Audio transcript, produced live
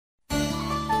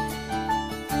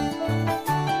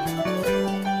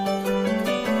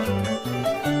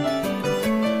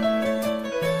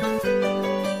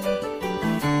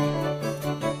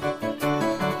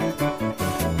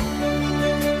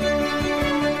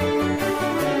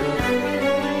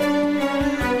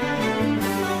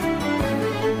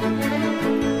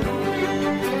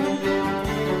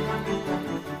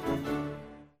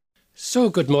So,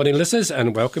 good morning, listeners,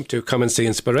 and welcome to Come and See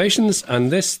Inspirations.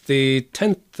 And this, the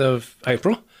 10th of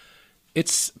April,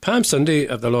 it's Palm Sunday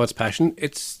of the Lord's Passion.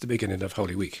 It's the beginning of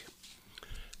Holy Week.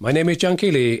 My name is John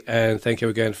Keeley, and thank you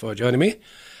again for joining me.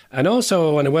 And also,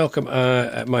 I want to welcome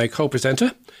my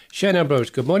co-presenter, Shane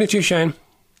Ambrose. Good morning to you, Shane.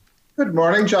 Good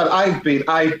morning, John. I've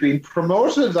been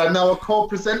promoted. I'm now a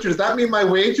co-presenter. Does that mean my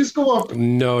wages go up?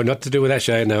 No, not to do with that,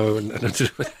 Shane. No, not to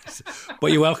do with that.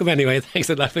 But you're welcome anyway. Thanks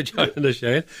a lot for joining us,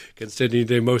 Shane, considering you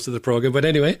do most of the programme. But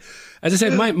anyway, as I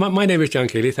said, my name is John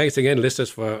Keeley. Thanks again, listeners,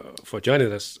 for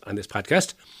joining us on this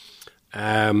podcast.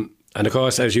 And of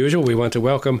course, as usual, we want to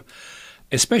welcome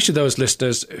especially those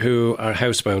listeners who are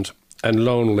housebound and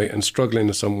lonely and struggling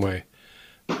in some way.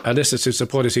 And listeners who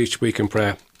support us each week in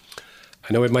prayer.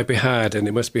 I know it might be hard, and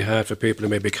it must be hard for people who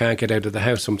maybe can't get out of the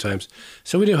house sometimes.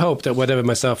 So we do hope that whatever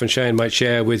myself and Shane might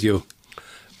share with you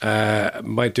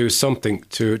might do something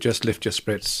to just lift your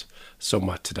spirits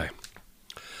somewhat today.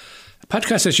 The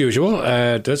podcast, as usual,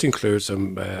 does include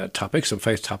some topics, some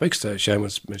faith topics. Shane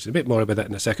will mention a bit more about that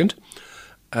in a second.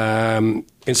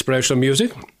 Inspirational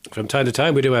music. From time to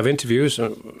time, we do have interviews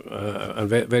on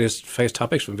various faith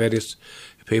topics from various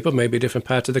people, maybe different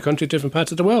parts of the country, different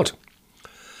parts of the world.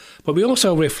 But we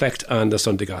also reflect on the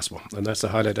Sunday Gospel, and that's the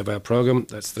highlight of our programme.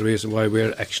 That's the reason why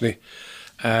we're actually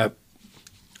on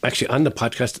the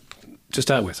podcast to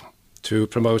start with, to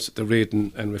promote the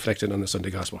reading and reflecting on the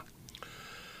Sunday Gospel.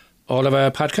 All of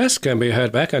our podcasts can be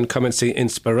heard back on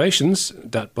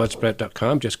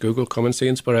comeandseeinspirations.budspread.com. Just Google Come and See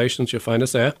Inspirations, you'll find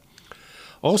us there.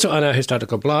 Also on our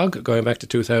historical blog, going back to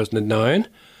 2009,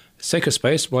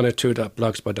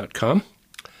 sacredspace102.blogspot.com.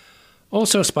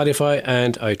 Also Spotify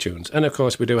and iTunes. And of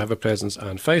course, we do have a presence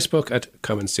on Facebook at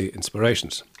Come and See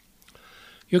Inspirations.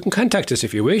 You can contact us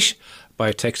if you wish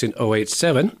by texting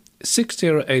 087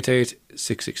 6088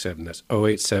 667. That's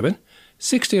 087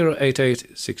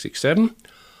 6088 667.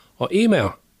 Or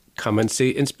email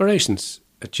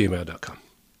comeandseeinspirations@gmail.com.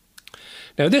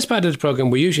 Now, this part of the programme,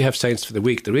 we usually have Saints for the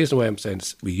Week. The reason why I'm saying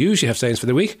this, we usually have Saints for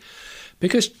the Week,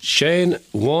 because Shane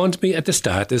warned me at the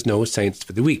start there's no Saints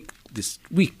for the Week this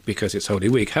week because it's Holy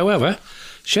Week. However,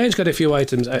 Shane's got a few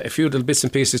items, a few little bits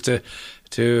and pieces to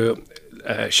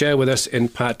share with us in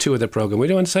part 2 of the programme. We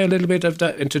do want to say a little bit of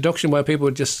that introduction while people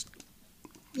would just...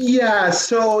 Yeah,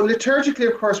 so liturgically,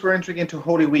 of course, we're entering into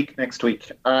Holy Week next week.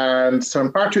 And so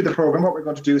in part 2 of the programme, what we're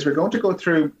going to do is we're going to go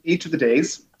through each of the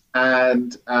days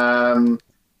and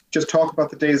just talk about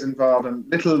the days involved and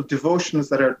little devotions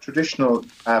that are traditional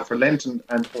for Lent and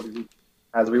Holy Week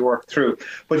as we work through.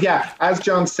 But yeah, as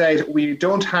John said, we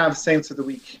don't have Saints of the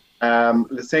Week,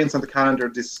 the Saints on the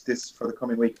calendar this for the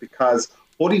coming week, because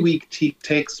Holy Week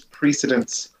takes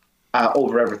precedence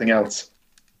over everything else.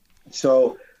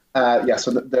 So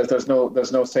so there's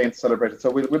no Saints celebrated. So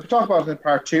we'll talk about it in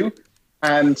part 2,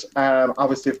 and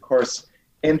obviously, of course,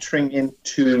 entering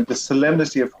into the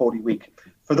solemnity of Holy Week.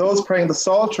 For those praying the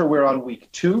Psalter, we're on week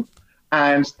 2.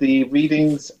 And the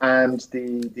readings and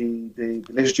the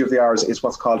liturgy of the hours is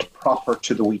what's called proper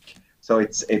to the week. So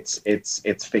it's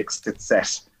fixed, it's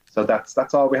set. So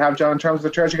that's all we have, John, in terms of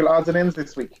liturgical odds and ends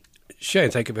this week. Shane,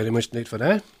 thank you very much indeed for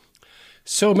that.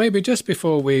 So maybe just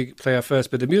before we play our first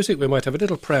bit of music, we might have a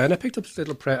little prayer. And I picked up this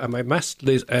little prayer on my Mass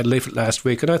leaflet last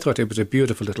week, and I thought it was a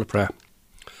beautiful little prayer.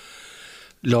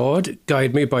 Lord,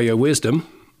 guide me by your wisdom.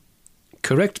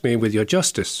 Correct me with your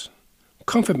justice.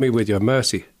 Comfort me with your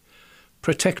mercy.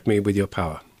 Protect me with your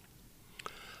power.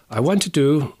 I want to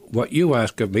do what you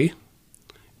ask of me,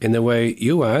 in the way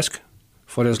you ask,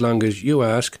 for as long as you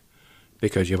ask,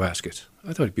 because you ask it.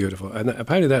 I thought it beautiful. And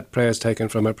apparently that prayer is taken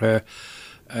from a prayer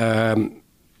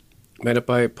made up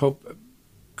by Pope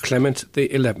Clement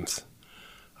XI.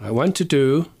 I want to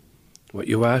do what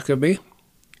you ask of me,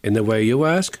 in the way you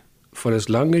ask, for as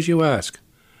long as you ask,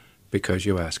 because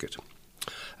you ask it.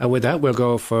 And with that, we'll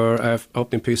go for our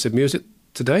opening piece of music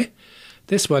today.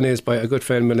 This one is by a good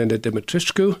friend, Melinda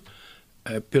Dimitrescu,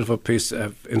 a beautiful piece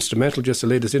of instrumental just to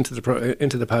lead us into the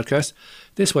podcast.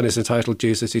 This one is entitled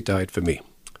Jesus, He Died for Me.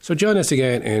 So join us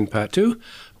again in part 2,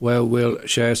 where we'll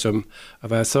share some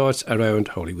of our thoughts around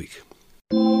Holy Week.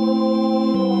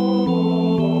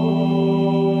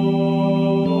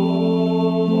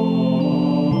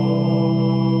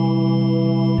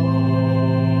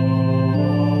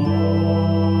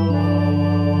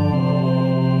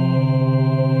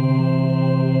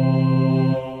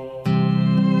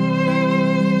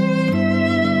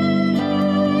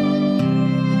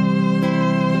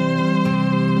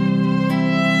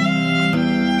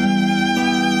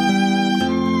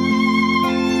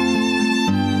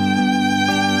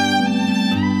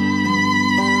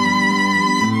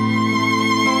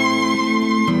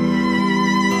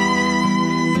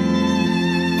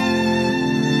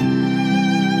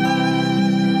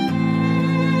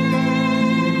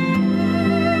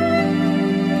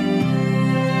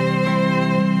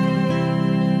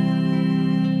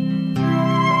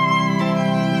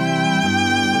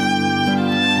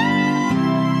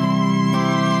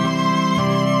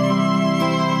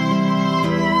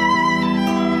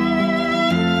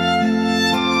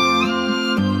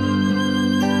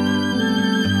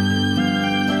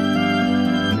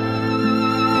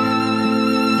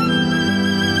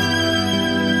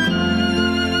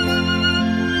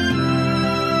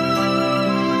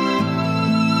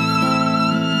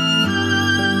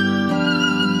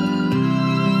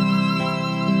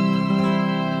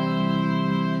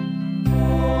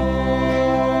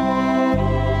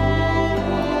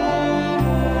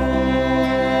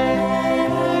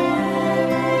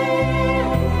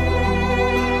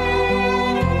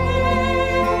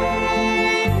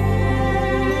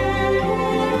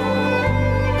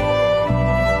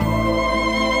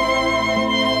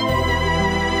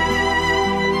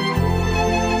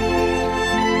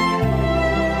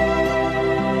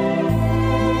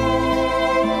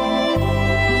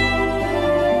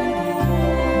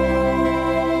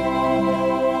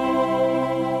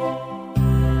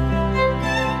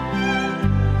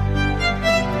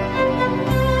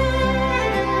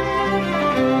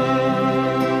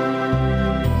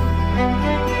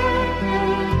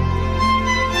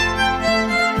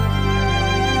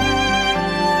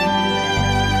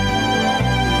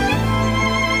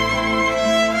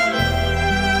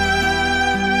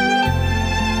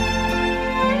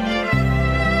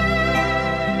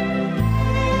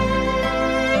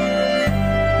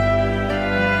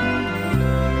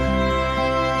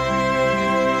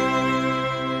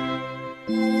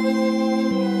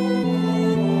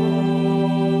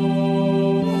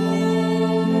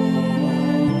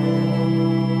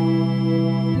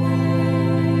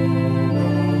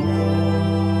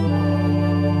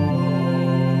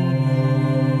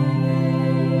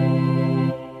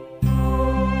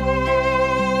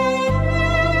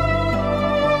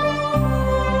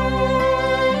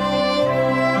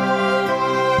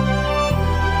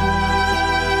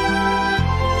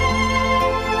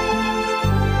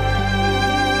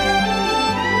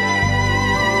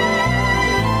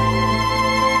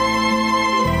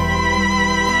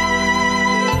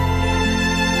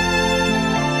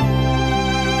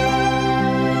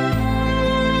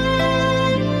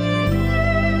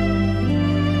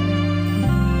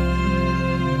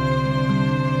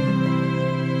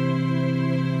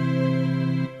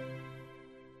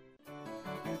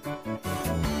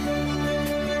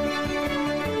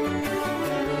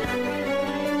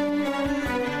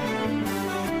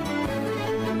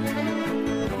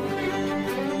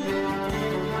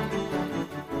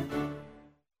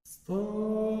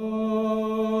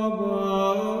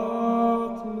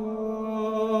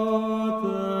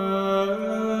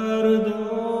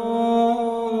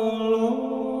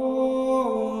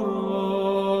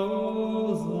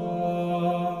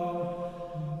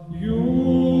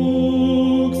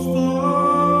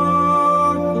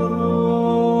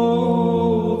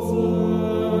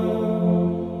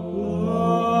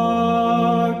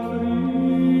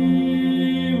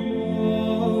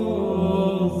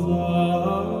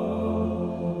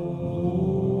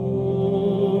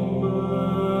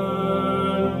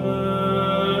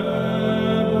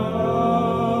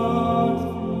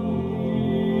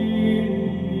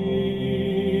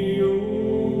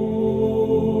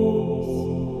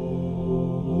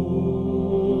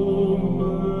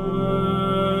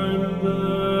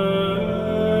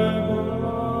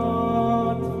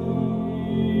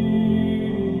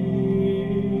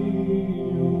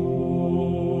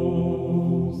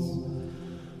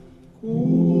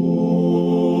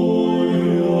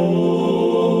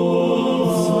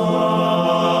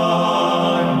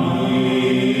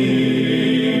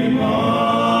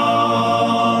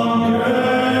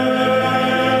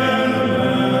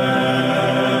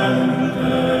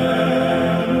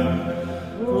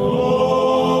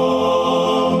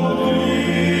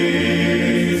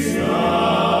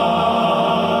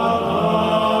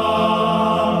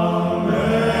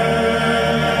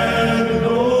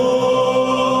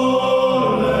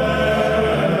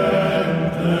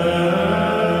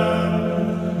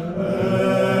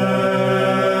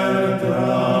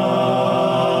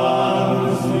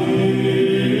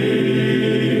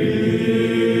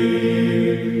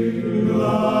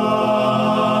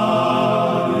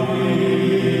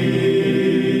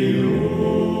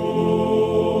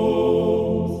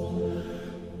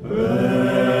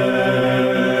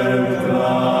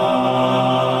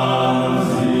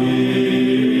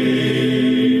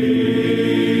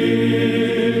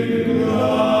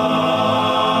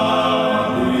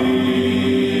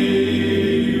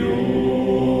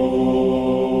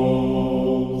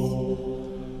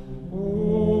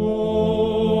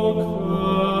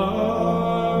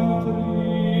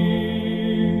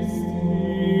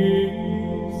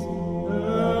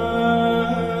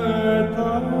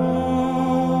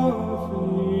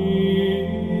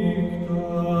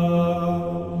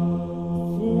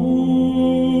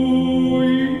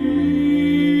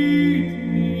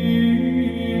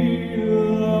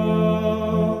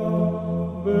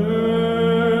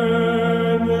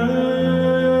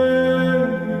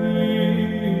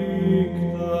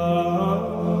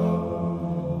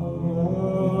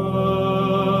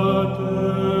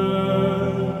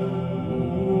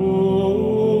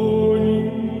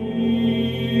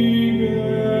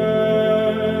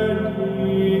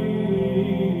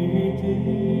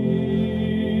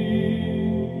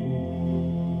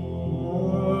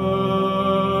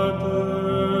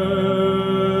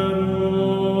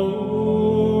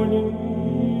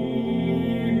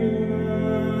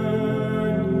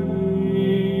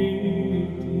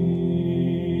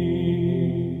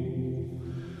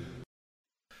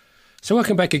 So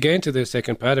welcome back again to the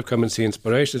second part of Come and See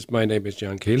Inspirations. My name is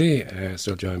John Keeley,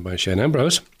 still joined by Shane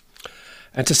Ambrose.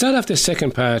 And to start off this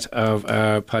second part of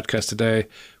our podcast today,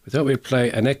 we thought we'd play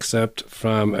an excerpt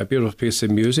from a beautiful piece of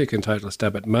music entitled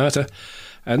Stabat Mater.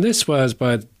 And this was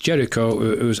by Jericho,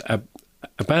 who's a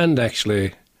band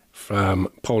actually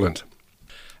from Poland.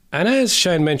 And as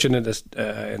Shane mentioned in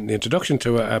the introduction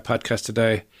to our podcast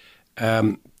today,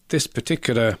 this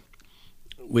particular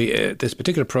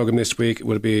program this week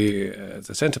will be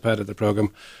the centre part of the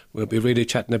program. We'll be really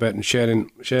chatting about and sharing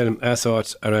our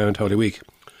thoughts around Holy Week.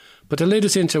 But to lead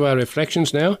us into our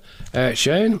reflections now,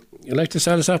 Shane, you'd like to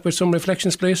start us off with some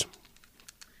reflections, please?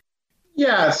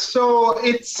 Yeah, so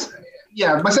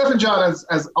myself and John,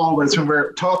 as always, when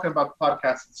we're talking about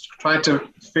podcasts, trying to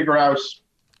figure out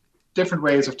different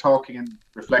ways of talking and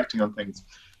reflecting on things.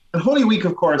 And Holy Week,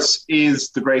 of course, is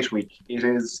the great week. It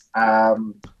is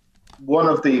one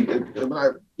of the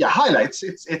highlights.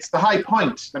 It's the high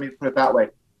point, let me put it that way,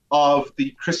 of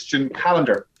the Christian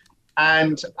calendar.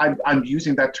 And I'm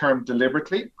using that term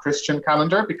deliberately, Christian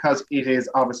calendar, because it is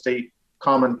obviously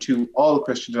common to all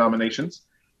Christian denominations.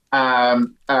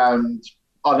 And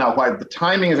now, while the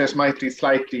timing of it might be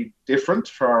slightly different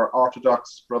for our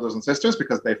Orthodox brothers and sisters,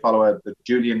 because they follow the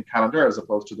Julian calendar as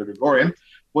opposed to the Gregorian,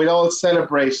 we all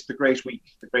celebrate the great week,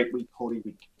 Holy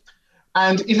Week.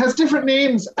 And it has different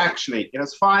names, actually. It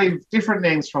has 5 different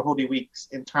names for Holy Weeks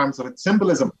in terms of its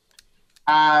symbolism.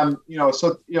 And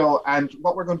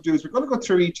what we're going to do is we're going to go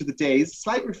through each of the days,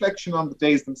 slight reflection on the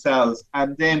days themselves,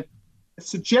 and then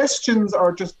suggestions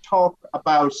or just talk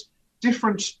about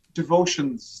different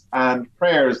devotions and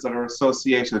prayers that are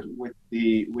associated with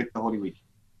the Holy Week.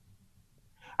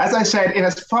 As I said, it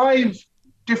has 5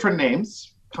 different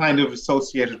names kind of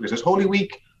associated with it. Holy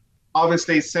Week,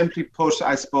 obviously, simply put,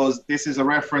 I suppose this is a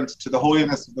reference to the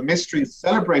holiness of the mysteries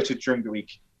celebrated during the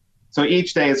week. So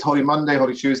each day is Holy Monday,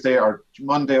 Holy Tuesday, or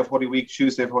Monday of Holy Week,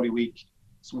 Tuesday of Holy Week,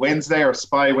 Wednesday or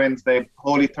Spy Wednesday,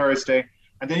 Holy Thursday,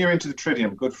 and then you're into the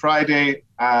Triduum, Good Friday,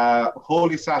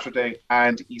 Holy Saturday,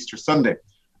 and Easter Sunday.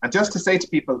 And just to say to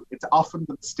people, it's often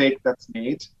the mistake that's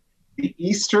made. The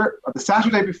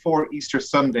Saturday before Easter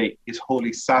Sunday is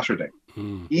Holy Saturday.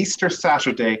 Easter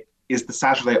Saturday is the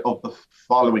Saturday of the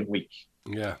following week.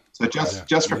 Yeah. So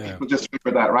just for people, just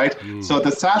remember that, right? So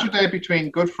the Saturday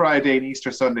between Good Friday and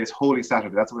Easter Sunday is Holy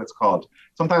Saturday. That's what it's called.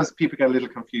 Sometimes people get a little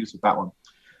confused with that one.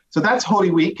 So that's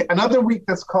Holy Week. Another week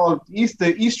that's called,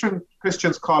 the Eastern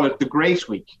Christians call it the Great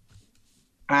Week.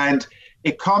 And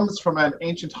it comes from an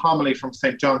ancient homily from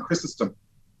St. John Chrysostom.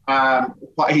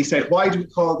 He said, why do we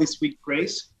call this week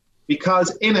great?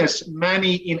 Because in it,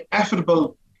 many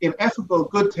ineffable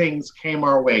good things came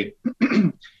our way.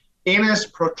 In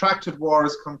it, protracted war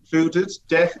is concluded,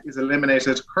 death is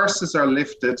eliminated, curses are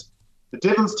lifted, the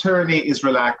devil's tyranny is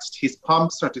relaxed, his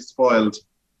pomps are despoiled,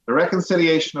 the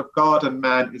reconciliation of God and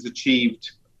man is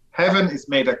achieved, heaven is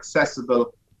made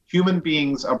accessible, human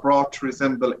beings are brought to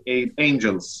resemble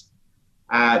angels.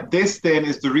 This then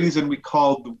is the reason we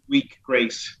call the week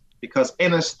great, because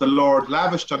in it the Lord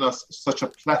lavished on us such a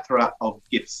plethora of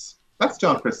gifts. That's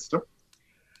John Chrysostom.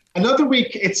 Another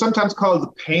week, it's sometimes called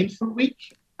the painful week,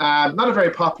 not a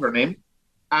very popular name,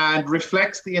 and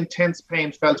reflects the intense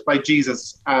pain felt by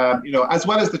Jesus, as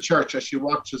well as the church as she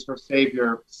watches her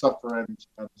Savior suffer and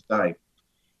die.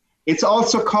 It's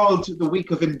also called the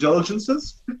Week of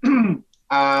Indulgences,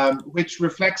 which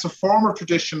reflects a former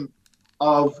tradition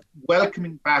of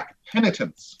welcoming back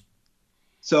penitents.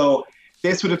 So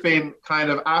this would have been kind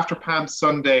of after Palm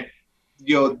Sunday,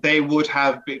 they would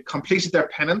have completed their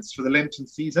penance for the Lenten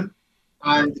season,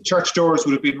 and the church doors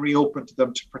would have been reopened to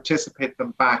them to participate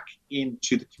them back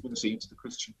into the community, into the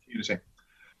Christian community.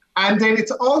 And then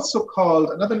it's also called,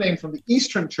 another name from the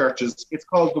Eastern churches, it's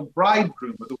called the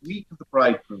Bridegroom, or the Week of the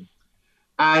Bridegroom.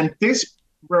 And this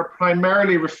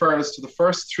primarily refers to the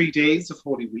first 3 days of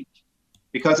Holy Week,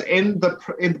 because in the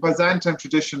Byzantine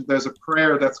tradition, there's a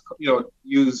prayer that's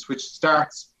used, which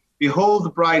starts, "Behold, the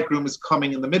bridegroom is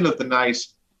coming in the middle of the night.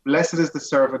 Blessed is the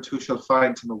servant who shall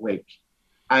find him awake."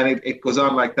 And it goes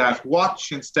on like that.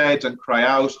 "Watch instead and cry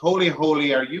out, Holy,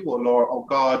 holy are you, O Lord, O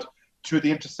God. Through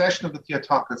the intercession of the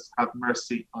Theotokos, have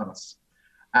mercy on us."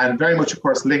 And very much, of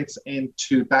course, links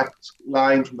into that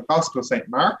line from the Gospel of St.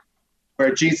 Mark,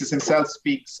 where Jesus himself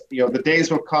speaks, "The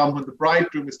days will come when the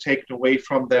bridegroom is taken away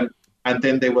from them, and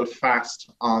then they will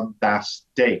fast on that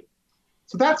day."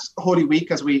 So that's Holy Week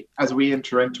as we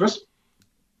enter into it.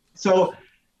 So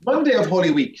Monday of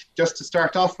Holy Week, just to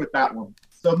start off with that one.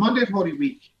 So Monday of Holy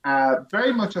Week,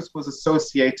 very much, I suppose,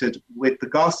 associated with the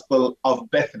Gospel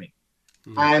of Bethany.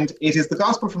 And it is the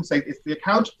it's the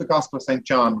account of the Gospel of St.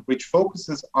 John, which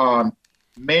focuses on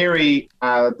Mary,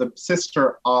 the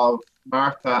sister of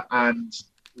Martha and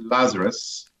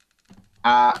Lazarus,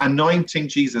 anointing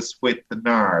Jesus with the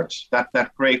nard,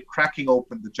 that great cracking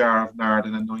open the jar of nard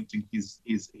and anointing his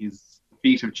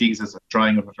feet of Jesus and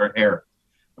drying of her hair.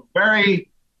 A very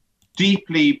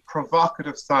deeply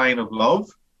provocative sign of love.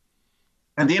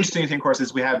 And the interesting thing, of course,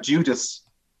 is we have Judas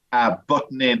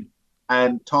button in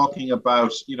and talking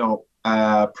about,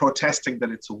 protesting that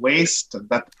it's a waste and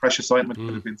that the precious ointment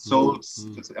could have been sold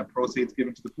and proceeds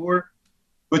given to the poor.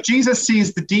 But Jesus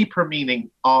sees the deeper meaning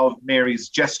of Mary's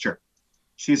gesture.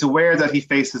 She's aware that he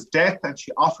faces death, and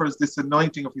she offers this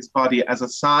anointing of his body as a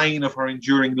sign of her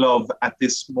enduring love at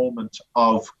this moment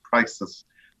of crisis,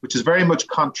 which is very much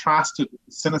contrasted with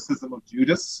the cynicism of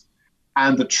Judas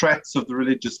and the threats of the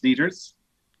religious leaders.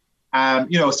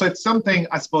 So it's something,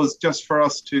 I suppose, just for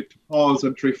us to pause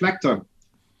and to reflect on.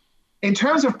 In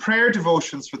terms of prayer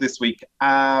devotions for this week,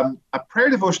 a prayer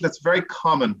devotion that's very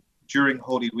common during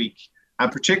Holy Week,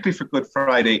 and particularly for Good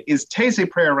Friday, is Taizé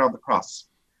prayer around the cross.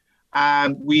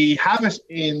 And we have it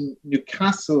in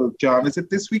Newcastle, John. Is it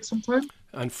this week sometime?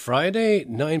 On Friday,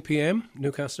 9 p.m.,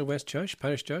 Newcastle West Church,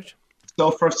 Parish Church.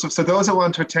 So those who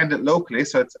want to attend it locally,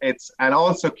 and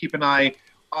also keep an eye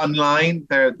online.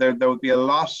 There will be a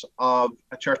lot of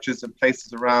churches and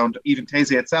places around, even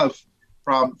Taizé itself,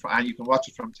 and you can watch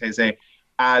it from Taizé.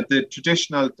 The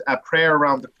traditional prayer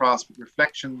around the cross with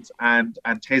reflections and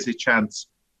Taizé chants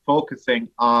focusing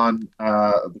on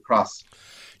the cross.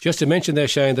 Just to mention there,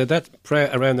 Shane, that prayer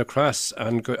around the cross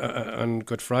on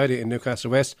Good Friday in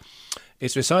Newcastle West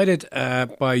is recited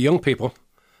by young people,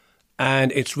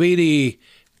 and it's really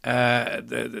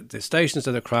the Stations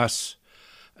of the Cross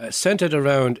centred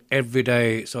around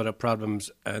everyday sort of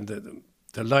problems and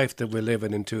the life that we're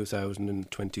living in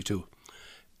 2022.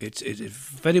 It's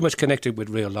very much connected with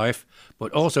real life,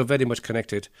 but also very much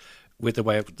connected with the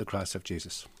way of the cross of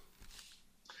Jesus.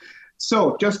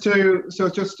 So just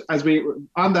as we,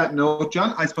 on that note,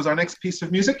 John, I suppose our next piece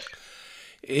of music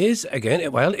is,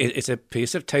 again, well, it's a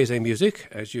piece of Taizé music,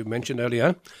 as you mentioned earlier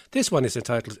on. This one is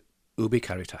entitled Ubi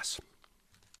Caritas.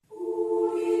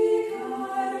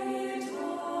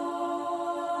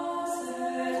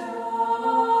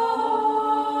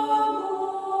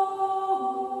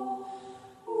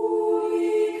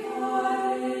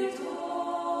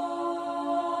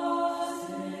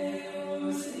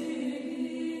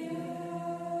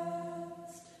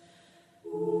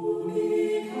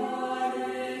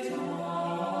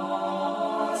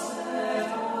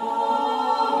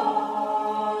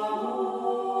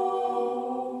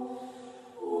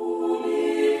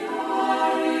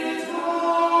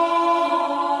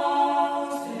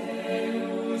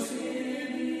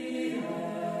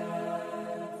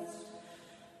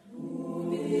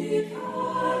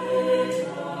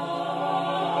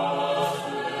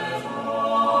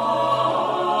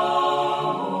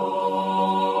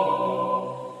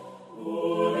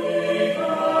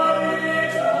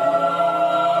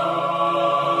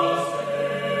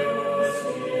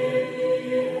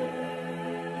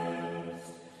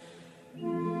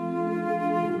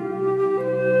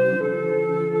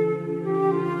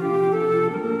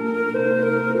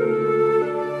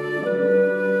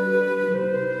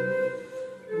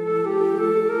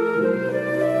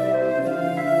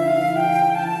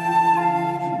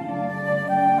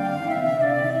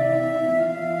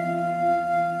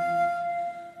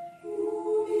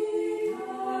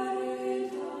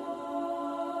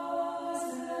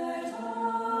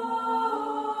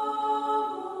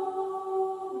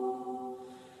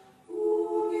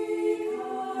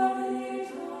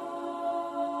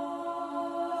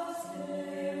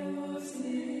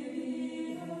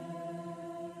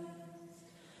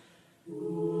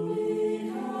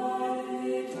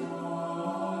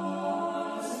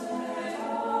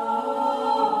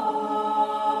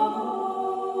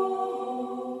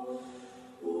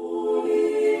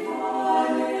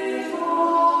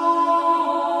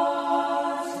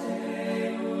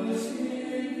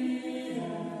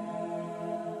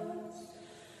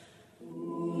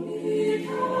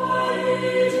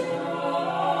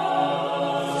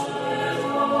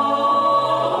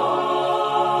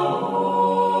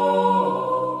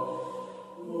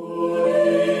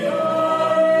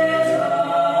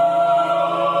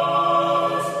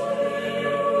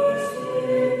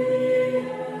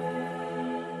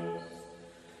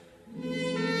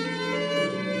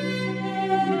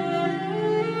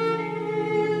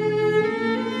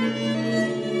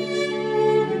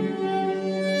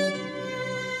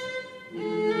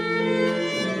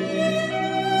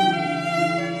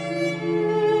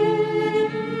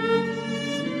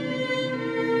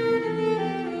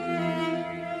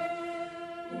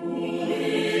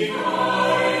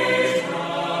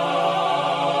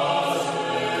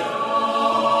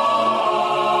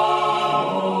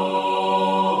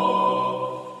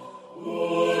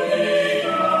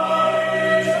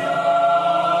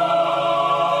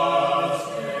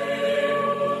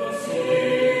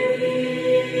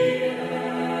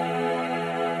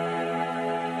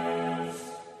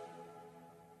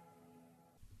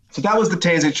 So that was the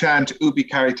Taser chant, Ubi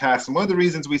Caritas. And one of the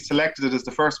reasons we selected it as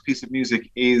the first piece of music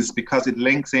is because it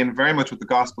links in very much with the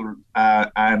gospel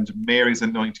and Mary's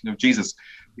anointing of Jesus.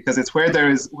 Because it's where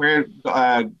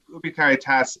Ubi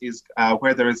Caritas is,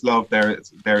 where there is love, there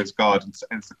is God. And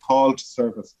it's a call to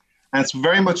service. And it's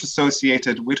very much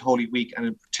associated with Holy Week. And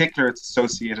in particular, it's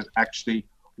associated actually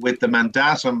with the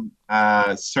Mandatum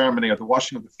ceremony, or the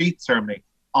washing of the feet ceremony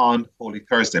on Holy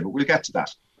Thursday. But we'll get to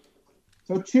that.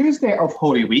 So Tuesday of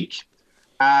Holy Week,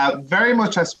 very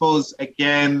much, I suppose,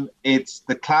 again, it's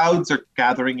the clouds are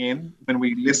gathering in when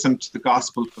we listen to the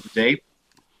gospel for the day.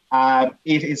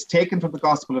 It is taken from the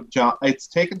Gospel of John. It's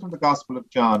taken from the Gospel of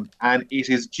John, and it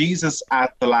is Jesus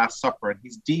at the Last Supper, and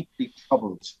he's deeply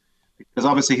troubled because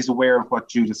obviously he's aware of what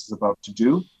Judas is about to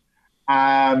do.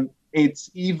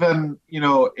 It's even,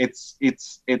 it's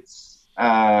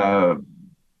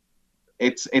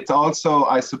also,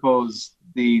 I suppose,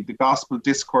 the gospel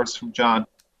discourse from John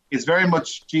is very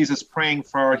much Jesus praying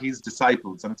for his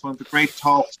disciples. And it's one of the great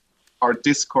talks or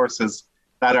discourses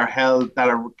that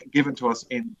are given to us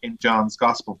in John's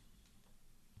gospel.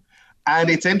 And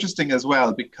it's interesting as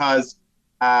well because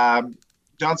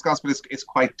John's gospel is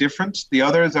quite different. The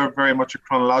others are very much a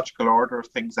chronological order of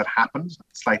things that happened,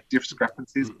 slight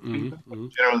discrepancies between them. But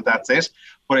in general, that's it.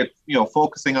 But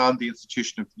focusing on the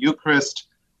institution of the Eucharist,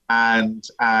 and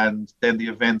then the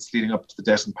events leading up to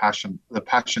the passion,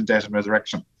 death, and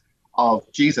resurrection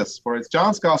of Jesus. Whereas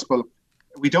John's Gospel,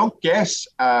 we don't get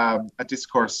a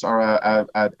discourse or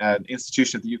an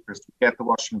institution of the Eucharist. We get the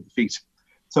washing of the feet.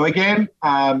 So again,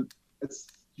 it's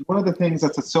one of the things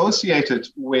that's associated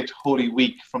with Holy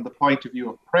Week from the point of view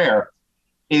of prayer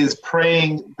is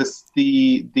praying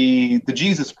the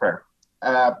Jesus prayer.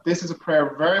 This is a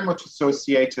prayer very much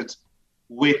associated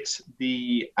with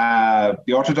the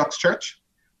Orthodox Church,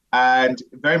 and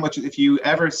very much if you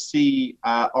ever see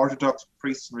Orthodox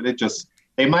priests and religious,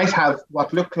 they might have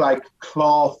what look like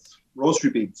cloth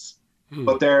rosary beads,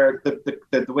 but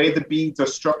the way the beads are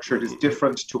structured is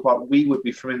different to what we would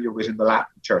be familiar with in the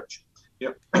Latin Church.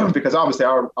 Because obviously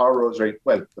our rosary,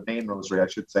 well, the main rosary, I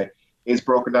should say, is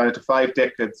broken down into 5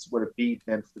 decades with a bead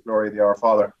named for the glory of the Our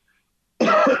Father.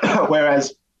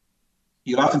 Whereas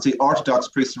you often see Orthodox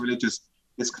priests and religious,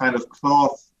 this kind of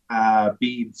cloth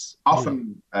beads,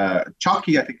 often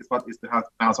chalky, I think is what is the house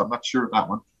now, so I'm not sure of that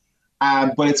one.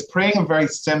 But it's praying a very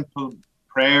simple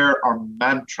prayer or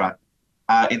mantra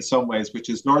in some ways, which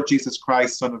is, Lord Jesus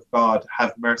Christ, Son of God,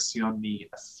 have mercy on me,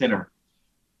 a sinner.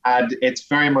 And it's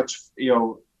very much,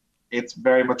 it's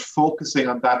very much focusing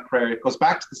on that prayer. It goes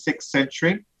back to the 6th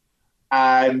century,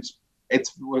 and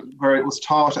it's where it was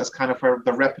taught as kind of where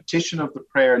the repetition of the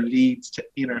prayer leads to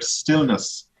inner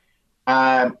stillness.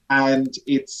 And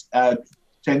it's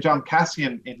St. John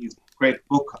Cassian, in his great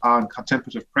book on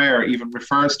contemplative prayer, even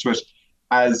refers to it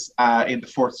as in the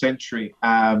 4th century.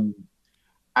 And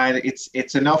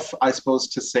it's enough, I suppose,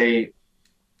 to say,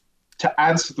 to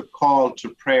answer the call to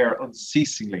prayer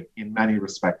unceasingly in many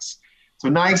respects. So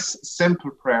nice, simple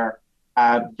prayer,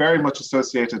 very much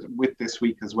associated with this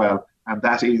week as well. And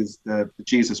that is the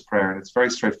Jesus prayer. And it's very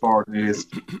straightforward. And it is,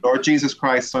 Lord Jesus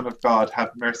Christ, Son of God,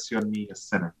 have mercy on me, a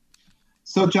sinner.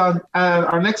 So, John,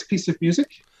 our next piece of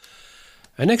music?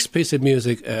 Our next piece of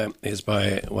music is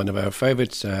by one of our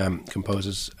favourite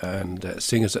composers and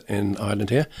singers in Ireland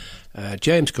here,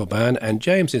 James Coban, and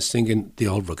James is singing The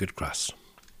Old Rugged Cross.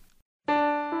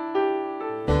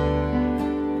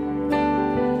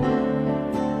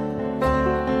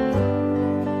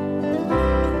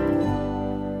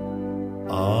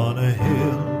 On a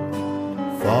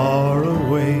hill far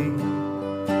away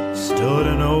stood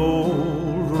an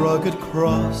old rugged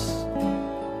cross,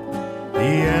 the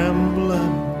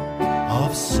emblem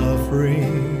of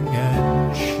suffering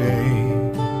and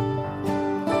shame.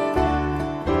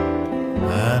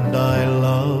 And I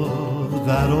love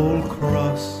that old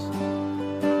cross,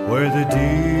 where the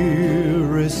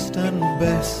dearest and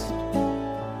best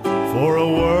for a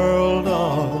world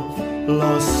of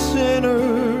lost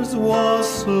sinners was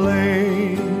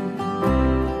slain.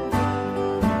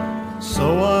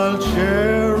 So I'll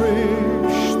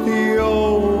cherish the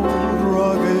old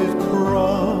rugged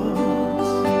cross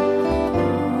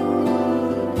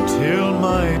till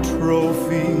my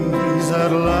trophies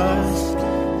at last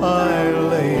I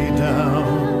lay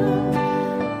down.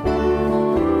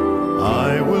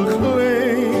 I will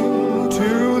cling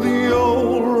to the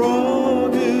old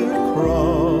rugged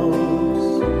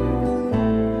cross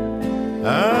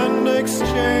and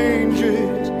exchange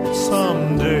it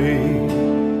someday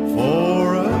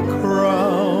for a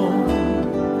crown.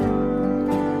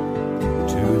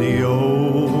 To the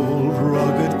old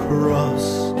rugged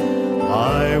cross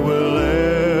I will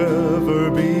ever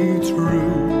be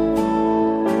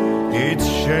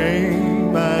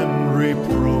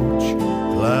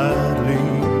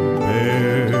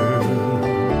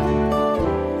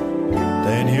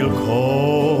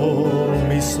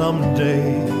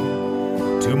someday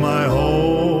to my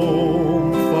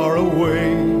home far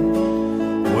away,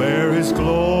 where His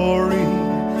glory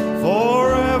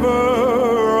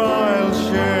forever I'll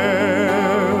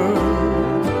share.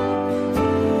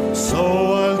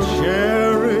 So I'll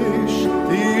cherish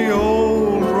the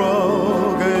old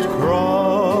rugged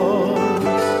cross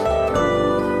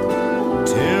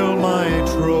till my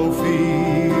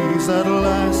trophies at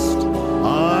last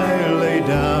I lay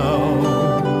down.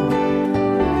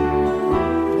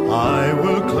 I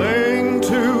will cling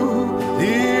to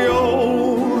the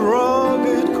old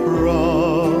rugged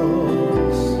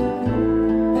cross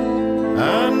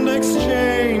and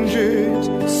exchange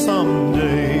it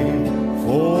someday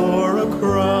for a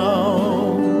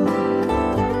crown.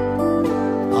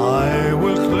 I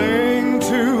will cling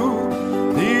to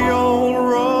the old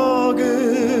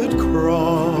rugged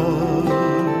cross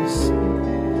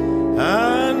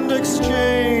and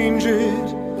exchange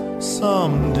it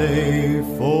someday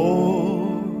for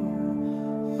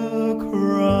a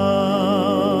crown.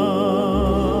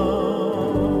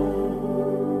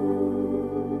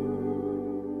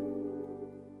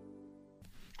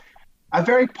 A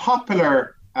very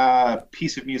popular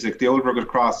piece of music, the Old Rugged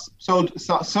Cross, sung,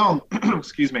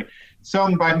 excuse me,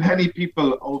 sung by many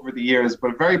people over the years,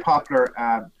 but very popular,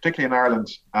 particularly in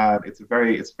Ireland. It's a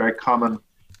very common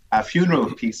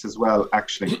funeral piece as well,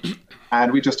 actually.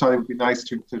 And we just thought it would be nice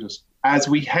to include it as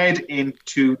we head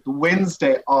into the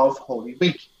Wednesday of Holy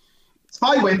Week.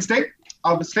 Spy Wednesday,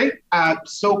 obviously,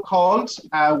 so called.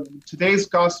 Today's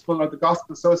gospel, or the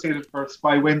gospel associated for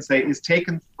Spy Wednesday, is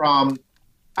taken from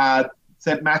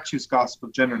St. Matthew's Gospel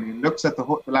generally. It looks at the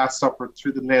Last Supper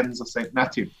through the lens of St.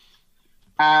 Matthew.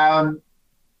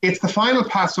 It's the final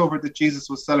Passover that Jesus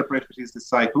will celebrate with his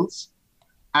disciples.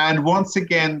 And once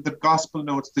again, the Gospel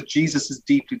notes that Jesus is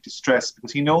deeply distressed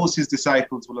because he knows his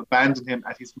disciples will abandon him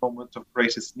at his moment of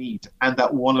greatest need and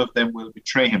that one of them will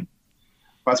betray him.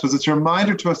 But I suppose it's a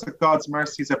reminder to us that God's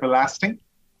mercy is everlasting,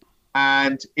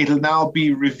 and it'll now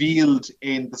be revealed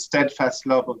in the steadfast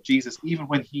love of Jesus, even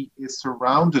when he is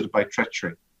surrounded by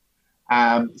treachery.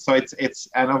 So it's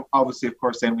and obviously, of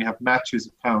course, then we have Matthew's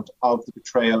account of the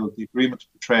betrayal, the agreement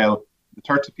of betrayal, the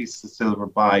 30 pieces of silver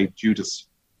by Judas.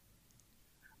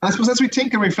 And I suppose as we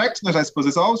think and reflect on it, I suppose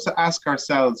it's always to ask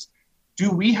ourselves, do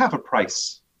we have a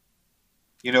price?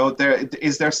 You know,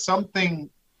 is there something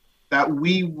that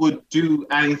we would do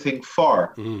anything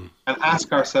for? And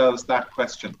ask ourselves that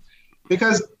question.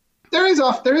 Because there is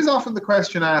often the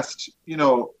question asked, you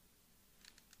know,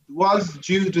 was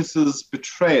Judas's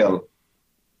betrayal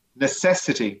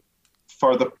necessity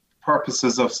for the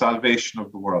purposes of salvation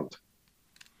of the world?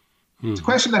 It's a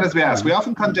question that has been asked. We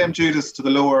often condemn Judas to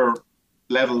the lower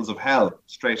levels of hell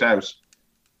straight out.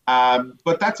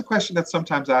 But that's a question that's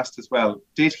sometimes asked as well.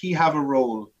 Did he have a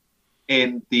role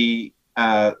in the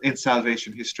in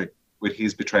salvation history with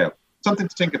his betrayal? Something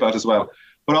to think about as well.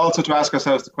 But also to ask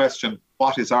ourselves the question,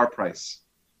 what is our price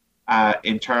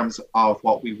in terms of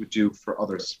what we would do for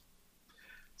others?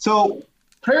 So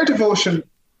prayer devotion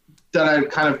that I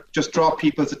kind of just draw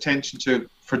people's attention to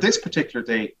for this particular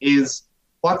day is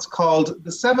what's called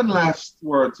the 7 last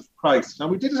words of Christ. Now,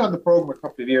 we did it on the program a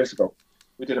couple of years ago.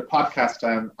 We did a podcast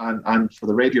and for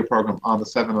the radio program on the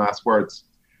 7 last words.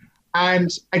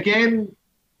 And again,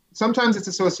 sometimes it's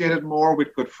associated more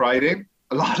with Good Friday.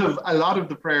 A lot of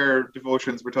the prayer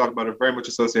devotions we're talking about are very much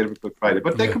associated with Good Friday,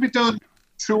 but they can be done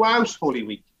throughout Holy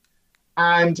Week.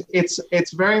 And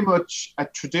it's very much a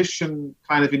tradition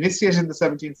kind of initiated in the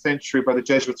 17th century by the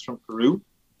Jesuits from Peru,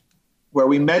 where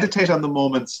we meditate on the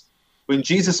moments when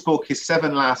Jesus spoke his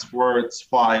 7 last words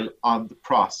while on the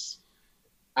cross.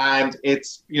 And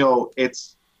it's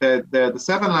the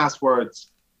 7 last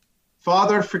words.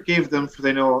 Father, forgive them, for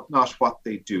they know not what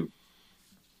they do.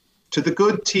 To the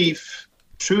good thief,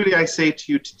 truly I say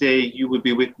to you today, you will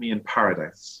be with me in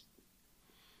paradise.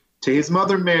 To his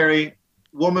mother Mary,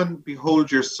 woman,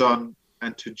 behold your son,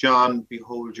 and to John,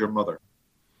 behold your mother.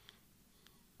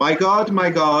 My God,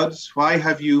 why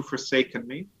have you forsaken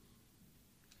me?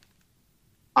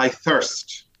 I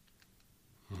thirst.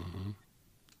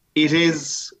 It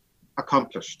is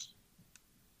accomplished.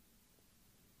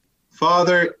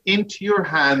 Father, into your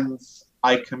hands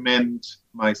I commend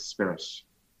my spirit.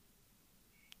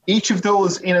 Each of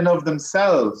those in and of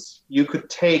themselves you could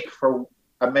take for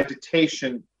a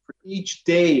meditation for each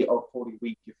day of Holy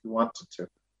Week if you wanted to.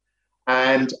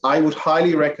 And I would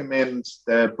highly recommend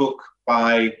the book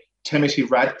by Timothy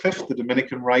Radcliffe, the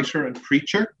Dominican writer and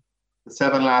preacher, The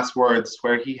 7 Last Words,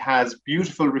 where he has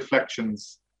beautiful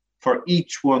reflections for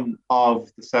each one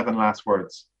of the 7 last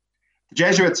words. The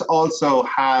Jesuits also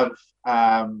have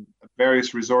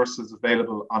various resources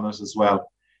available on it as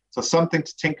well. So something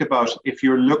to think about if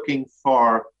you're looking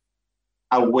for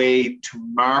a way to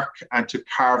mark and to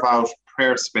carve out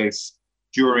prayer space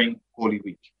during Holy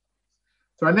Week.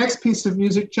 So our next piece of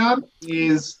music, John,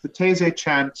 is the Taizé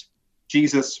chant,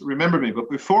 Jesus, Remember Me. But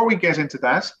before we get into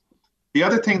that, the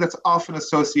other thing that's often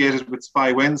associated with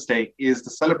Spy Wednesday is the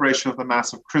celebration of the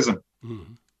Mass of Chrism.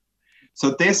 Mm-hmm.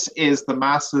 So this is the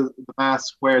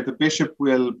mass where the bishop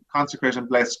will consecrate and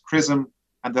bless chrism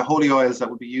and the holy oils that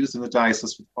will be used in the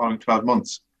diocese for the following 12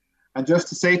 months. And just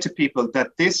to say to people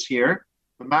that this year,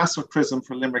 the Mass of Chrism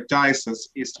for Limerick Diocese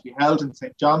is to be held in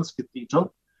St. John's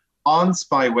Cathedral on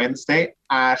Spy Wednesday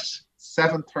at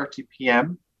 7:30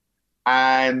 p.m.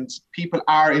 And people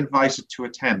are invited to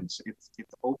attend. It's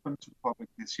open to the public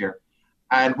this year.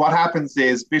 And what happens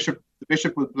is the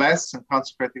bishop will bless and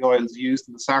consecrate the oils used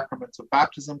in the sacraments of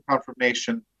baptism,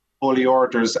 confirmation, holy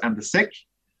orders, and the sick.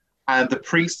 And the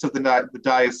priests of the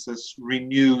diocese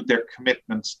renew their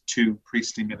commitment to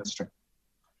priestly ministry.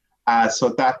 So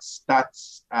that's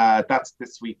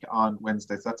this week on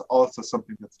Wednesdays. That's also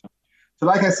something that's done. So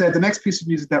like I said, the next piece of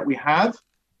music that we have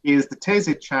is the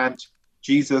Taizé chant,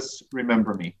 Jesus,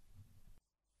 Remember Me.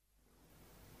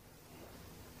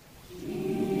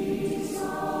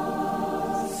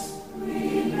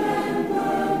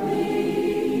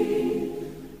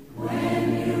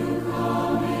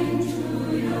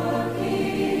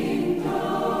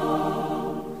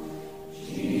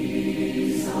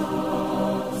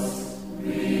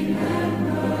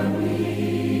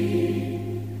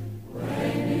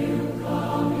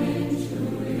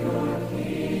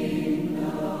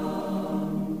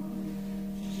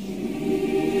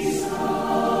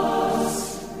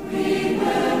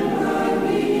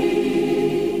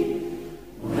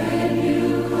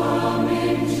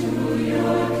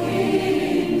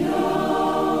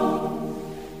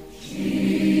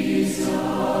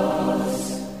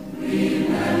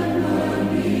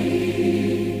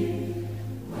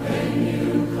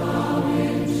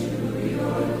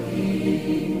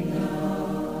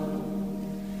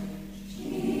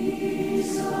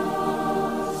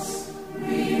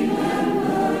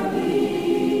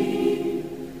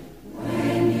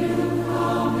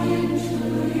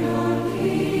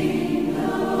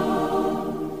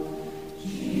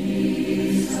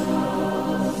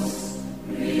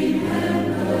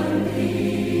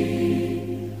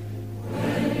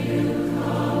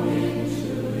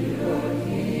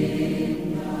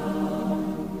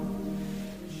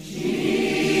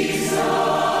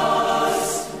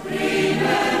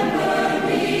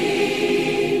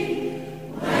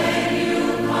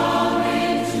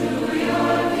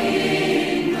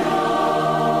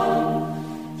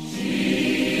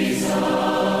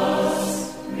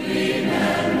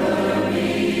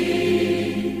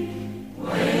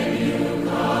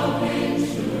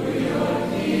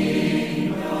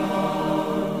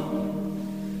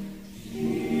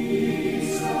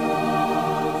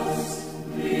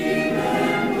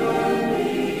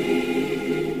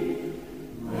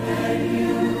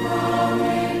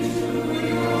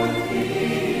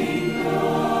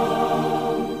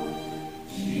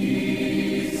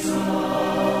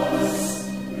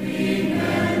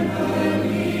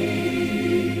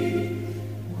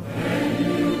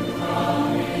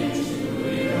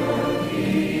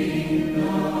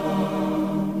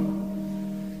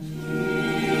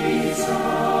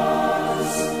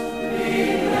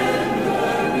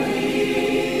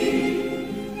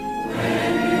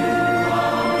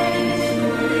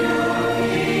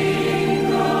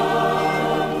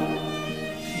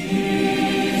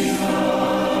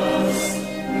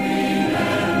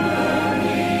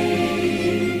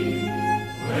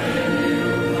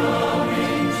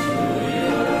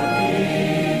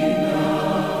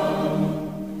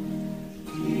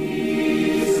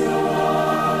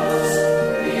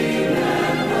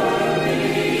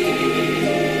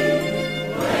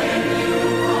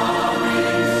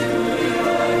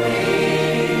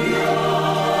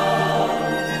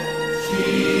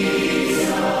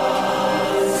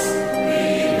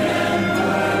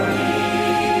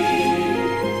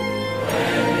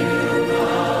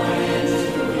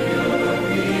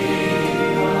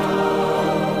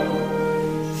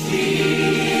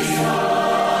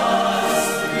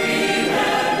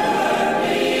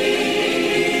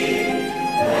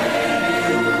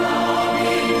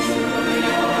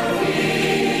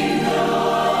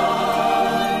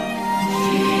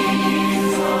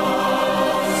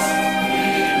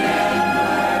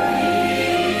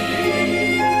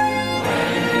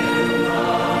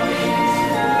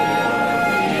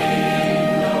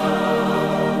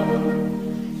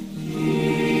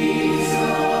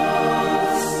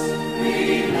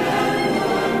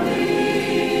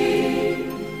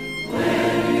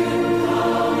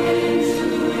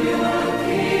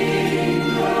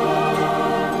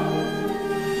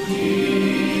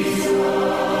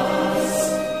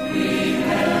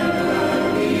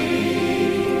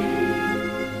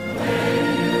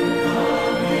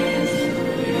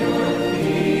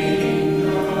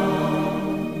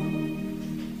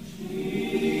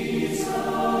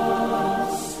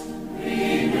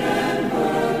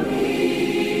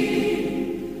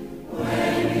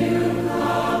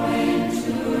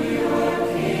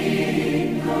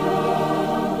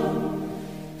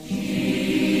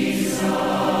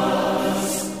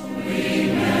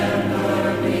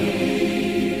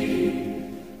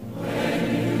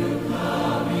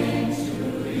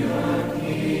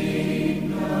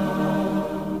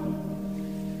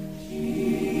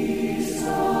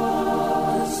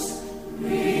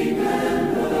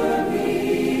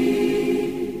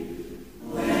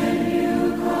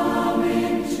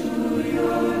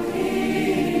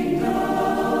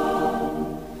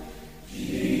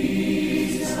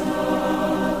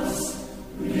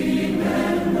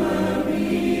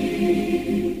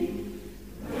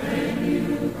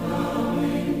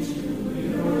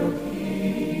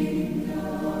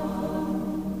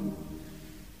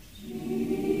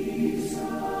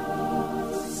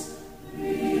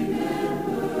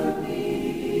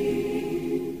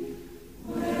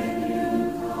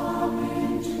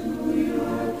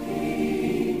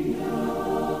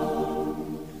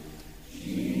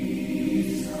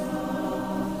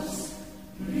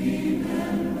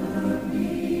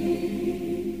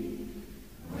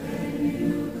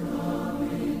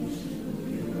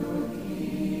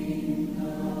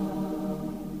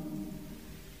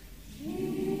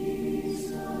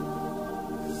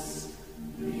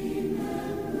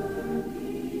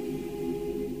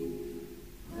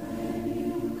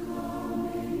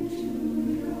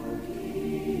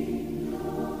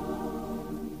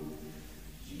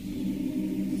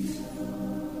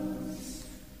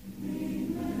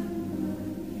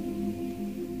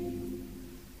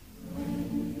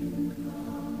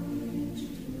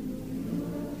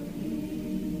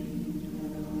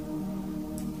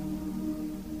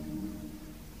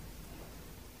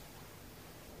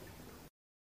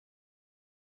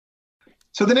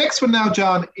 So the next one now,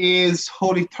 John, is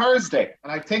Holy Thursday.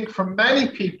 And I think for many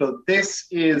people, this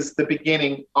is the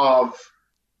beginning of,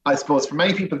 I suppose, for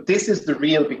many people, this is the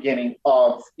real beginning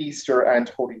of Easter and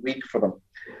Holy Week for them.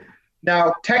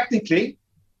 Now, technically,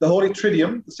 the Holy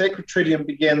Triduum, the Sacred Triduum,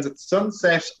 begins at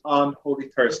sunset on Holy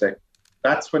Thursday.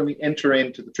 That's when we enter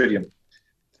into the Triduum.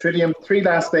 Triduum, 3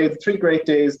 last days, the 3 great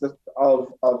days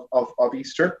of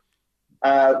Easter,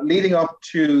 leading up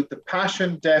to the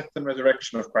Passion, Death, and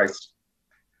Resurrection of Christ.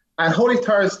 And Holy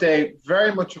Thursday,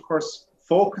 very much, of course,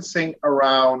 focusing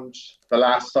around the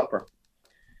Last Supper.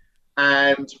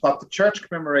 And what the Church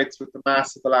commemorates with the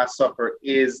Mass of the Last Supper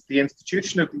is the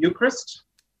institution of the Eucharist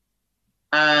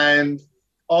and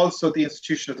also the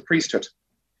institution of the priesthood,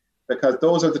 because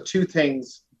those are the 2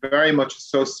 things very much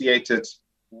associated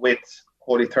with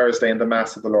Holy Thursday and the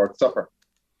Mass of the Lord's Supper.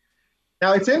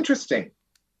 Now, it's interesting.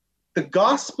 The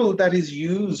Gospel that is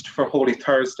used for Holy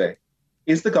Thursday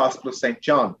is the Gospel of St.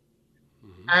 John.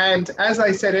 And as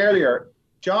I said earlier,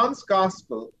 John's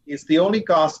Gospel is the only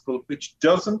Gospel which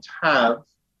doesn't have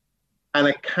an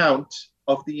account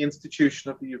of the institution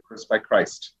of the Eucharist by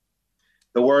Christ.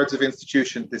 The words of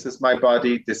institution, this is my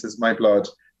body, this is my blood,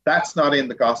 that's not in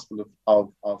the Gospel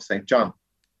of St. John.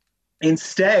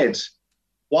 Instead,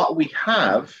 what we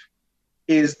have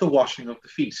is the washing of the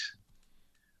feet.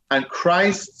 And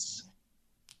Christ's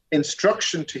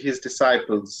instruction to his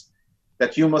disciples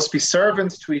that you must be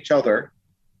servants to each other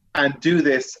and do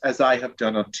this as I have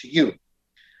done unto you.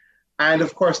 And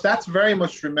of course, that's very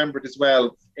much remembered as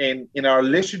well in our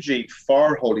liturgy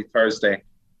for Holy Thursday,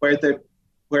 where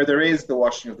there is the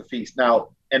washing of the feet. Now,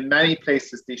 in many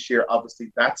places this year,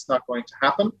 obviously, that's not going to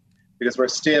happen because we're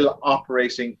still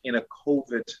operating in a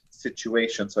COVID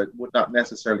situation, so it would not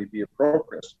necessarily be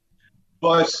appropriate.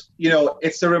 But,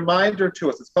 it's a reminder to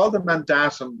us. It's called the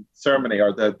Mandatum Ceremony,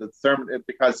 or the sermon,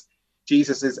 because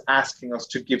Jesus is asking us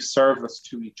to give service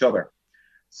to each other.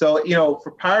 So,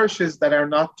 for parishes that are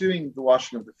not doing the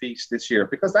washing of the feet this year,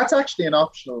 because that's actually an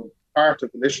optional part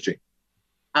of the liturgy,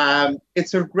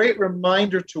 it's a great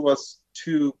reminder to us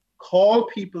to call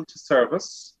people to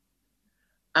service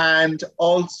and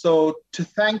also to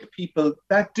thank people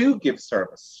that do give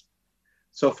service.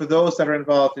 So for those that are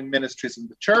involved in ministries in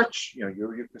the church, your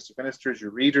Eucharistic ministers,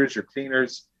 your readers, your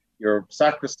cleaners, your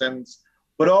sacristans,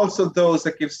 but also those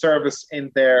that give service in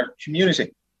their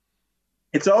community.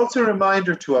 It's also a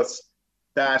reminder to us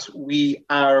that we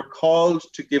are called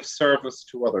to give service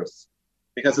to others.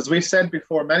 Because as we've said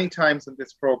before many times in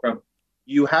this program,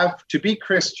 you have to be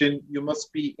Christian, you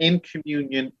must be in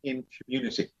communion, in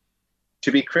community.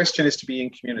 To be Christian is to be in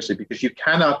community, because you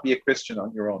cannot be a Christian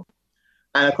on your own.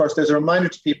 And of course, there's a reminder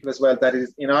to people as well that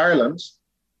in Ireland,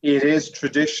 it is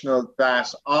traditional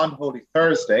that on Holy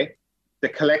Thursday, the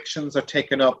collections are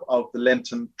taken up of the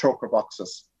Lenten trocar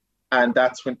boxes. And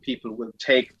that's when people will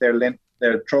take their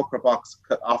trocar box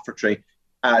offertory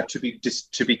to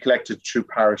be collected through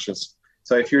parishes.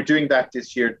 So if you're doing that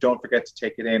this year, don't forget to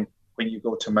take it in when you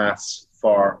go to Mass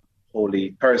for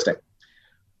Holy Thursday.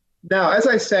 Now, as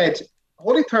I said,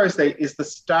 Holy Thursday is the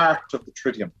start of the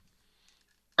Triduum.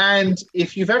 And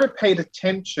if you've ever paid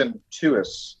attention to it,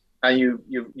 and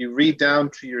you read down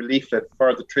through your leaflet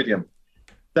for the Triduum,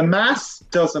 the Mass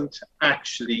doesn't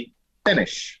actually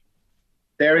finish.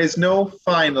 There is no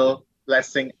final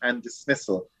blessing and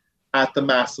dismissal at the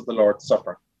Mass of the Lord's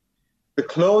Supper. The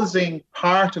closing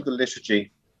part of the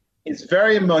liturgy is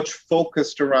very much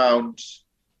focused around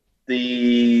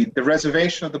the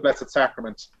reservation of the Blessed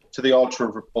Sacrament to the altar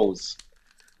of repose.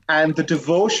 And the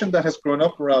devotion that has grown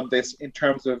up around this in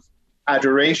terms of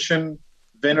adoration,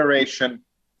 veneration,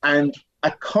 and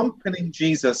accompanying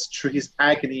Jesus through his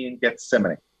agony in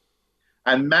Gethsemane.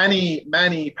 And many,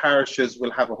 many parishes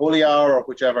will have a holy hour or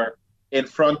whichever in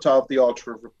front of the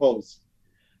altar of repose.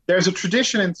 There's a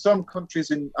tradition in some countries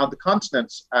on the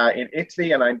continent, in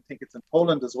Italy, and I think it's in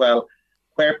Poland as well,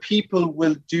 where people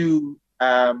will do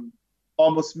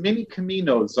almost mini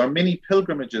caminos or mini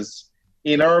pilgrimages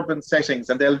in urban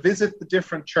settings, and they'll visit the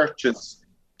different churches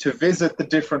to visit the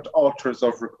different altars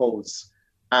of repose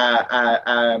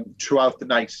throughout the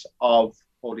night of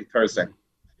Holy Thursday.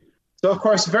 So, of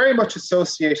course, very much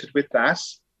associated with that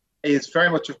is very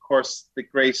much, of course, the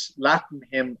great Latin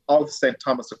hymn of St.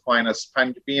 Thomas Aquinas,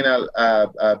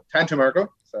 Tantum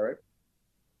Ergo. Sorry.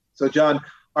 So, John,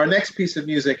 our next piece of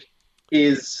music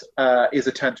is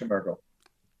a Tantum Ergo.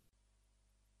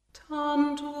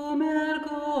 Tantum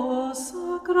ergo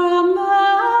sacramentum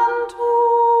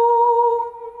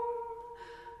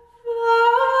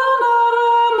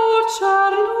veneremur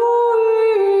cernui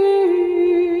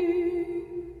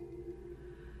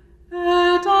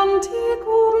et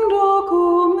antiquum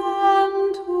documentum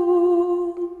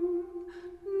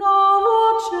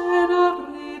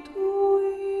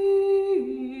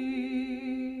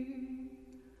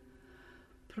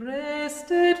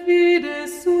Prestet vide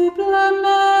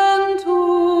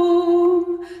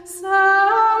supplementum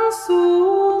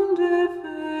sensum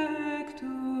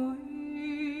defectui.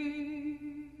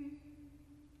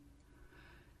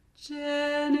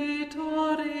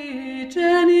 Genitori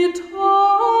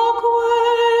genitoque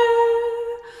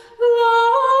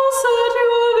lauset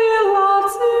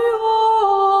jubilatio.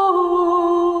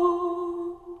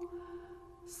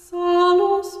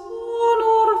 Salus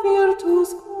honor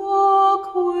virtus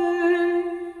quoque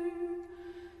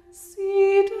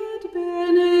sit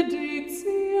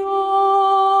benedictio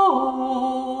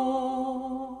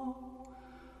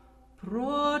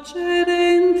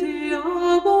procedenti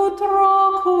ab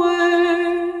utroque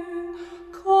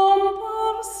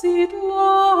comparsit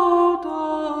laudatio.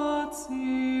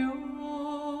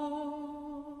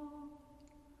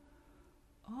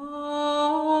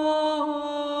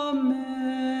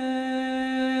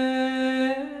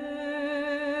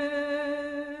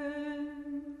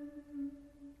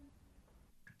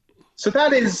 So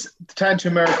that is the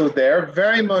Tantum Ergo there.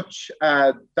 Very much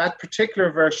that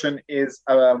particular version is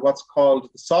what's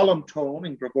called the solemn tone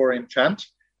in Gregorian chant.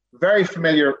 Very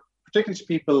familiar, particularly to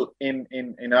people in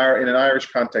an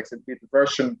Irish context. It'd be the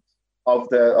version of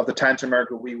the Tantum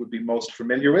Ergo we would be most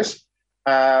familiar with.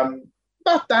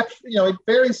 But that, it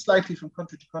varies slightly from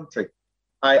country to country.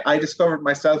 I discovered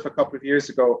myself a couple of years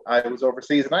ago. I was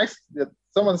overseas and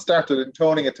someone started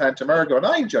intoning a Tantum Ergo and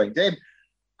I joined in.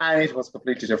 And it was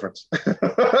completely different.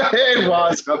 It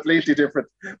was completely different.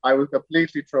 I was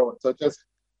completely thrown. So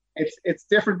it's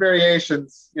different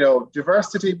variations,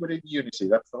 diversity within unity.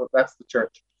 That's the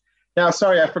church. Now,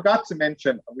 sorry, I forgot to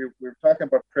mention, we were talking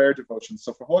about prayer devotion.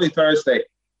 So for Holy Thursday,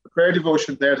 the prayer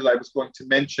devotion there that I was going to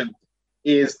mention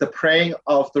is the praying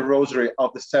of the Rosary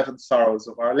of the Seven Sorrows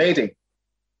of Our Lady.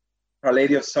 Our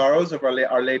Lady of Sorrows, of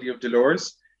Our Lady of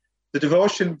Dolores. The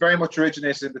devotion very much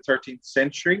originated in the 13th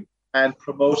century and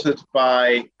promoted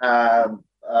by the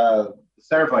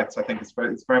Servites. I think it's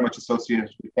very much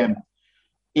associated with him.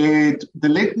 The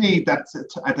litany that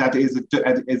is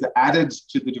added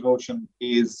to the devotion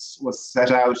was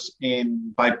set out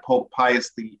by Pope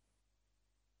Pius VII,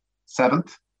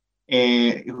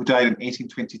 who died in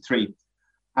 1823,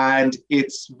 and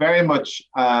it's very much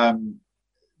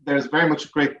there's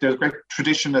great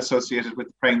tradition associated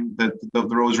with praying the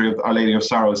Rosary of Our Lady of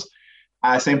Sorrows.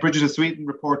 St. Bridget of Sweden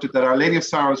reported that Our Lady of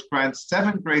Sorrows grants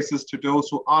 7 graces to those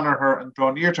who honor her and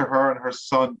draw near to her and her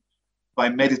Son by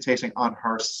meditating on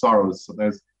her sorrows. So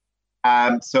there's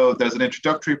an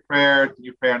introductory prayer,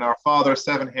 you pray on Our Father,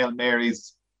 7 Hail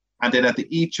Marys, and then at the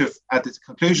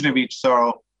conclusion of each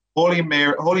sorrow, Holy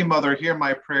Mother, hear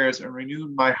my prayers and renew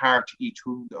my heart to each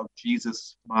wound of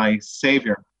Jesus, my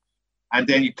Savior. And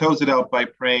then you close it out by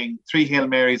praying 3 Hail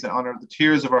Marys in honor of the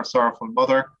tears of our sorrowful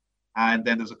mother. And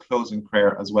then there's a closing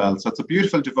prayer as well. So it's a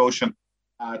beautiful devotion.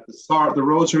 The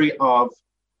Rosary of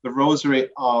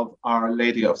Our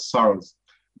Lady of Sorrows.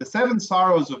 The 7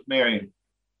 Sorrows of Mary.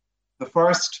 The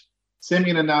first,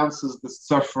 Simeon announces the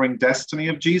suffering destiny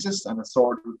of Jesus, and a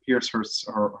sword will pierce her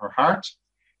heart.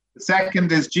 The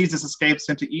second is Jesus escapes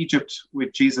into Egypt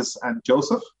with Jesus and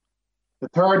Joseph. The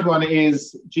third one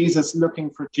is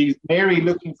Mary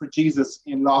looking for Jesus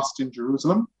Lost in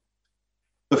Jerusalem.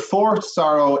 The fourth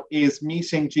sorrow is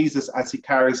meeting Jesus as he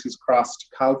carries his cross to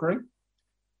Calvary.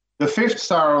 The fifth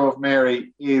sorrow of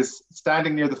Mary is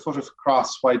standing near the foot of the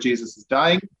cross while Jesus is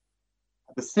dying.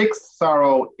 The sixth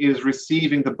sorrow is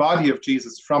receiving the body of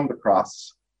Jesus from the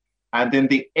cross. And then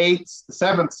the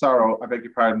seventh sorrow,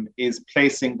 is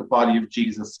placing the body of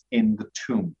Jesus in the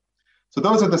tomb. So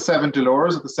those are the 7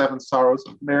 dolors, or the 7 sorrows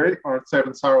of Mary, or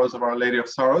 7 sorrows of Our Lady of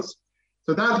Sorrows.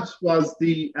 So that was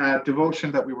the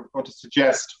devotion that we were going to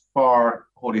suggest for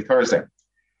Holy Thursday.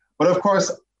 But of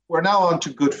course, we're now on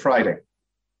to Good Friday.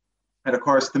 And of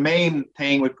course, the main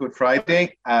thing with Good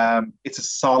Friday, it's a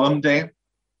solemn day,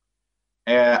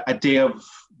 a day of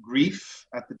grief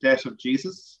at the death of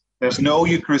Jesus. There's no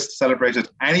Eucharist celebrated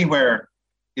anywhere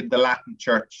in the Latin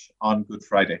Church on Good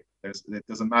Friday. It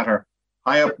doesn't matter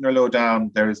high up nor low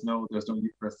down. There's no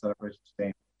Eucharist celebrated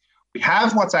today. We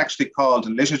have what's actually called a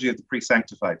liturgy of the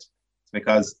pre-sanctified,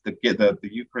 because the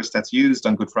Eucharist that's used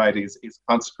on Good Friday is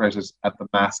consecrated at the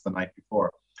Mass the night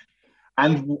before.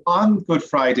 And on Good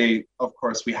Friday, of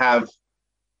course, we have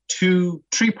 3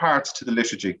 parts to the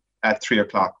liturgy at 3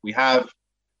 o'clock. We have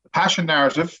the Passion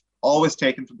narrative, always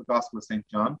taken from the Gospel of St.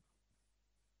 John,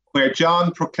 where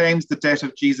John proclaims the death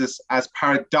of Jesus as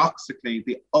paradoxically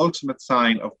the ultimate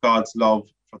sign of God's love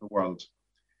for the world.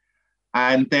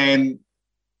 And then,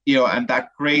 and that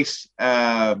great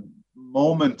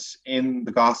moment in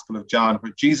the Gospel of John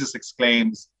where Jesus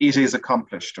exclaims, "It is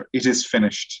accomplished," or "It is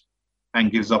finished."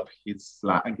 and gives up his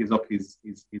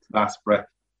last breath.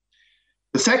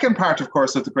 The second part, of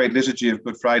course, of the great liturgy of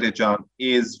Good Friday, John,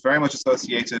 is very much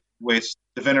associated with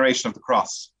the veneration of the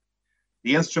cross,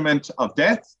 the instrument of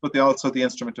death, but also the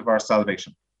instrument of our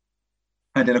salvation.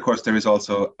 And then, of course, there is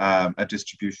also a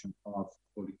distribution of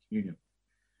Holy Communion.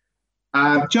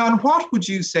 John, what would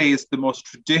you say is the most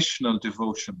traditional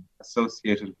devotion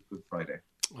associated with Good Friday?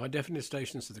 Oh, definitely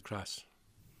Stations of the Cross.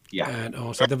 Yeah. And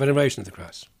also the veneration of the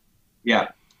cross. Yeah,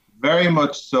 very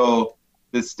much so.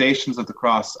 The Stations of the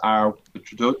Cross are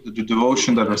the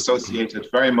devotion that are associated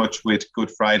very much with Good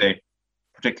Friday,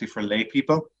 particularly for lay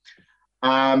people.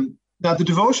 Now,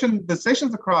 the Stations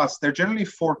of the Cross, they're generally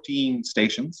 14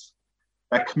 stations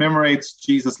that commemorates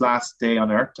Jesus' last day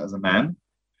on earth as a man.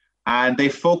 And they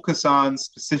focus on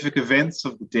specific events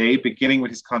of the day, beginning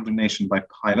with his condemnation by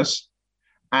Pilate.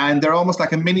 And they're almost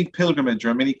like a mini pilgrimage or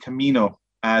a mini Camino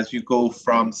as you go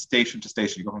from station to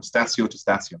station. You go from statio to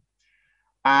statio.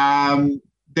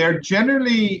 They're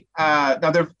generally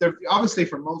now they're obviously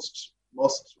for most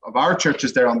of our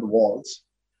churches they're on the walls.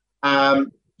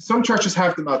 Some churches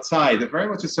have them outside. They're very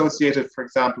much associated, for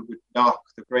example, with Knock,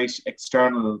 the great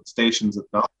external stations of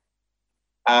Knock.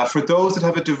 For those that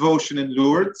have a devotion in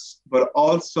Lourdes, but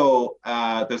also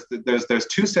there's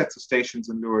two sets of stations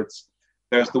in Lourdes.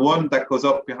 There's the one that goes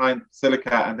up behind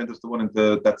Basilica, and then there's the one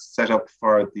that's set up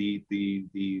for the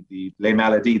Les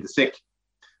Maladies, the sick,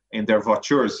 in their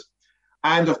voitures.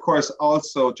 And of course,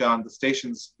 also, John, the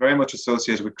station's very much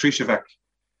associated with Krzyżewek,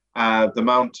 the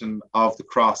mountain of the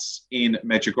cross in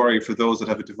Medjugorje, for those that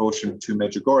have a devotion to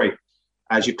Medjugorje.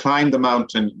 As you climb the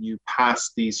mountain, you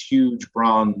pass these huge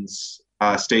bronze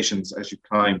stations as you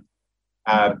climb.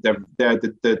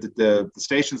 The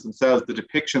stations themselves, the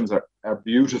depictions are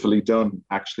beautifully done,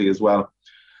 actually, as well.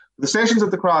 The Stations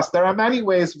of the Cross, there are many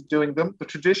ways of doing them.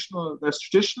 There's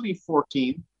traditionally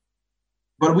 14.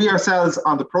 But we ourselves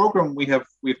on the program,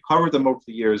 we've covered them over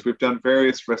the years. We've done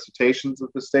various recitations of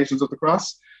the Stations of the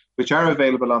Cross, which are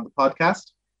available on the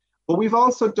podcast. But we've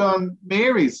also done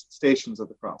Mary's Stations of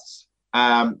the Cross,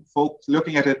 folks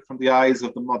looking at it from the eyes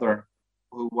of the mother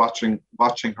who watching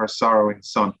her sorrowing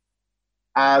son.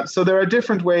 So there are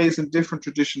different ways and different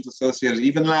traditions associated.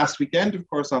 Even last weekend, of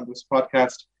course, on this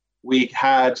podcast, we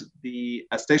had the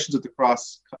Stations of the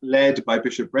Cross led by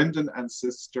Bishop Brendan and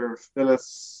Sister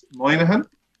Phyllis Moynihan,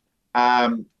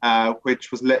 which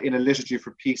was in a liturgy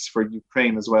for peace for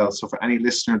Ukraine as well. So for any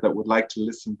listener that would like to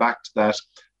listen back to that,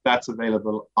 that's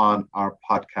available on our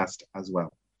podcast as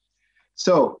well.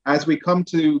 So as we come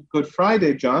to Good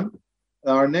Friday, John,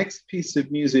 our next piece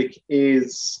of music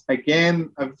is,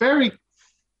 again, a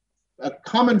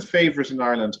common favorite in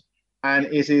Ireland, and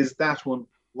it is that one,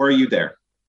 Were You There?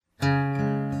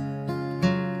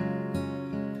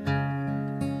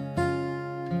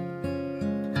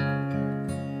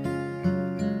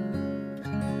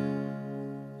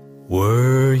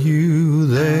 Were you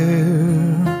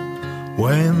there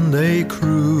when they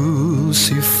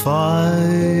crucified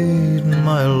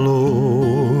my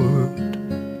Lord?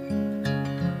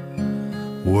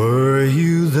 Were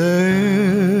you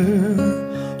there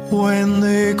when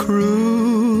they crucified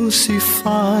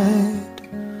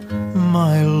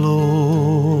my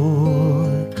Lord?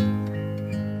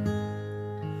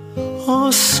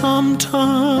 Oh,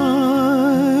 sometimes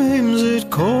it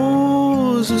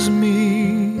causes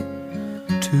me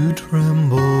to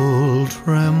tremble,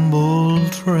 tremble,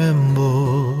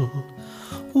 tremble.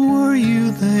 Were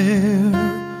you there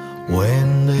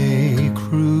when they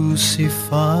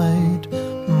crucified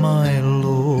my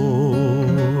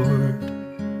Lord?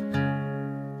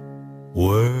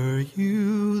 Were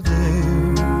you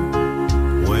there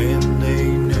when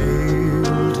they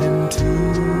nailed him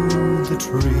to the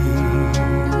tree?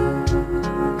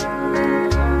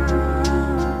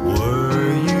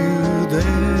 Were you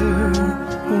there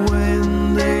when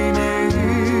they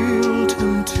nailed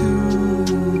him to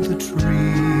the tree?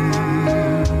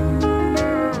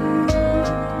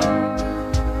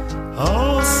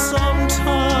 Oh,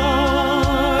 sometimes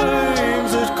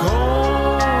it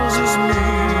causes me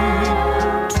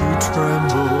to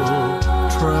tremble,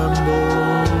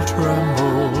 tremble,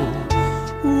 tremble.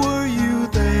 Were you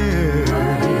there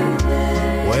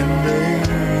when they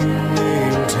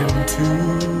nailed him to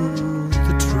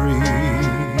the tree?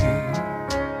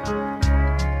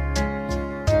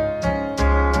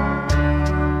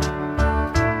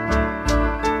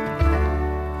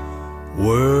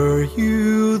 Were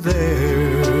you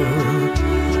there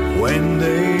when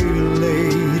they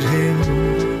laid him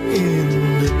in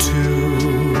the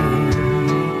tomb?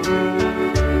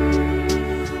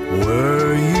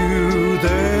 Were you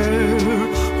there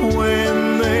when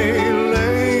they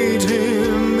laid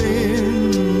him in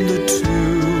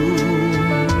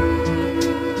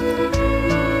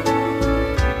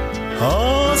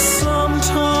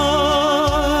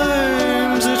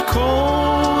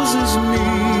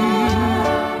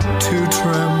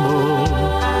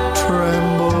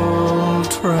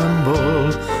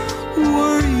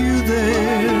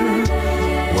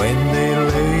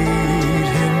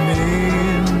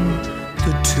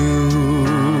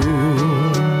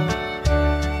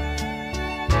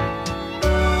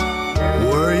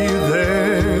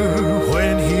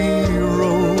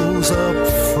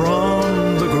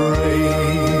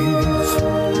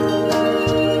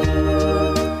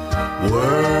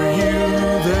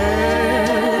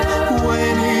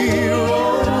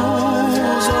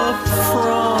rose up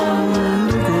from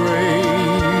the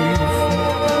grave.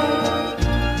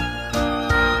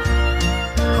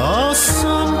 Ah,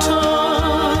 sometimes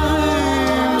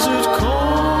it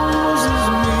causes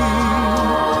me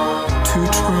to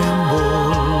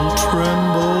tremble,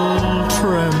 tremble,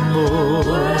 tremble.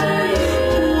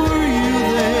 Were you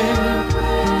there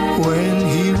when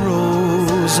he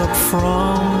rose up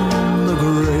from the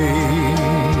grave?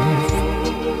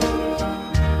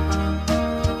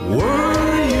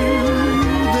 Were you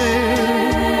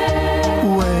there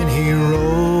when he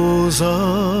rose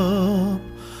up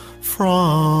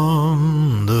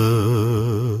from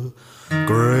the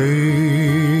grave?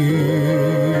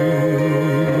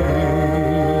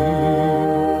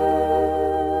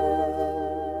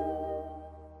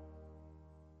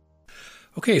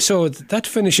 Okay, so that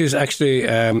finishes actually,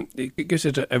 it gives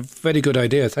it a very good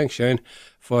idea. Thanks, Shane,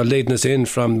 for leading us in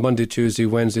from Monday, Tuesday,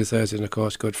 Wednesday, Thursday, and of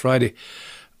course, Good Friday.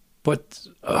 But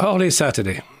Holy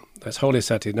Saturday, that's Holy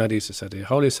Saturday, not Easter Saturday,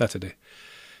 Holy Saturday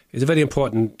is a very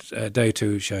important day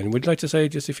too, Shane. Would you like to say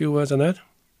just a few words on that?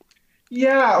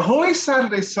 Yeah, Holy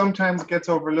Saturday sometimes gets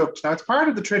overlooked. Now, it's part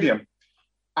of the Triduum,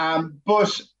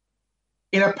 but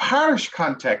in a parish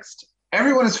context,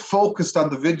 everyone is focused on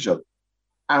the vigil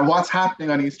and what's happening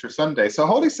on Easter Sunday. So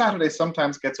Holy Saturday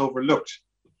sometimes gets overlooked.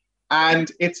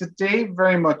 And it's a day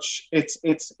very much, it's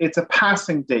a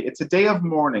passing day. It's a day of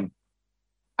mourning.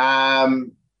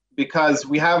 Because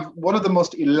we have one of the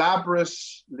most elaborate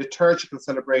liturgical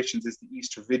celebrations is the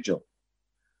Easter Vigil.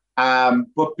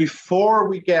 But before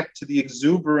we get to the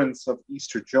exuberance of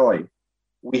Easter joy,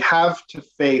 we have to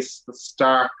face the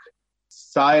stark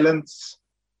silence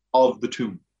of the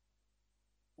tomb.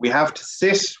 We have to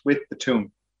sit with the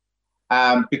tomb.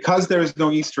 Because there is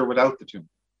no Easter without the tomb,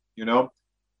 you know.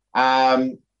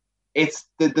 It's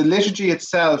the liturgy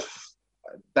itself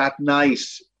that night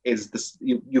is this,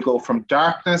 you go from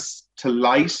darkness to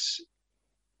light.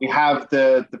 We have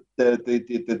the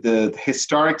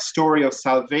historic story of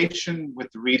salvation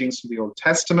with the readings from the Old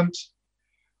Testament.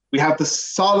 We have the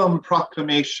solemn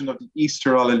proclamation of the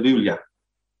Easter Alleluia.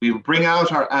 We bring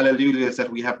out our Alleluias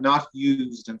that we have not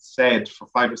used and said for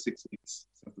 5 or 6 weeks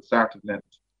since the start of Lent.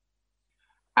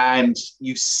 And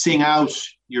you sing out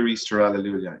your Easter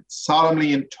Alleluia. It's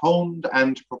solemnly intoned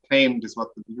and proclaimed is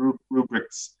what the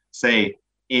rubrics say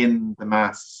in the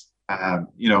Mass,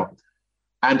 you know.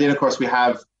 And then, of course, we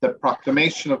have the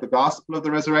proclamation of the Gospel of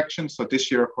the Resurrection. So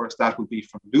this year, of course, that will be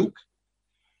from Luke.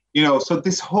 You know, so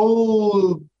this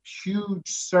whole huge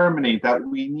ceremony that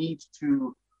we need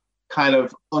to kind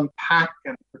of unpack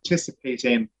and participate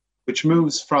in, which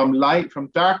moves from light,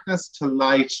 from darkness to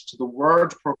light, to the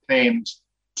word proclaimed,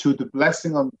 to the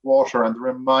blessing on water and the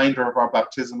reminder of our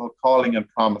baptismal calling and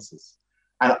promises,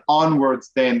 and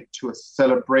onwards then to a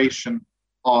celebration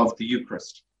of the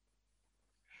Eucharist.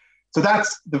 So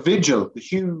that's the vigil,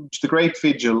 the great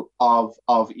vigil of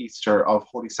Easter, of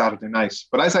Holy Saturday night.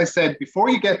 But as I said, before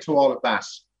you get to all of that,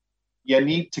 you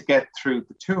need to get through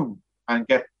the tomb and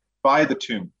get by the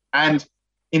tomb. And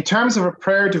in terms of a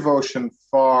prayer devotion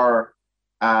for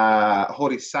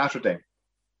Holy Saturday,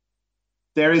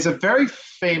 there is a very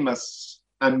famous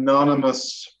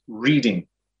anonymous reading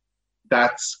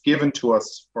that's given to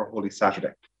us for Holy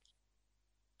Saturday.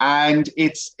 And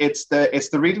it's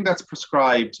the reading that's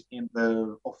prescribed in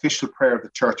the official prayer of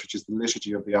the Church, which is the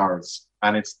Liturgy of the Hours.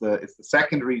 And it's the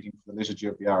second reading for the Liturgy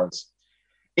of the Hours.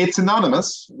 It's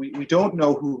anonymous. We don't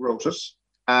know who wrote it.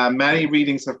 Many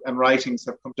readings and writings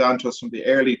have come down to us from the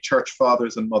early church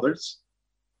fathers and mothers,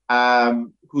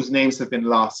 whose names have been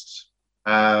lost.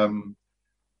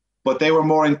 But they were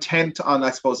more intent on,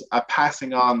 I suppose,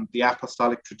 passing on the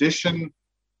apostolic tradition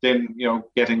than, you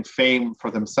know, getting fame for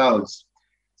themselves.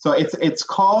 So it's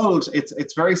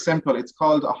very simple. It's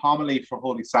called a homily for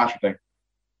Holy Saturday,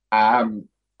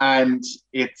 and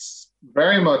it's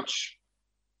very much,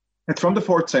 it's from the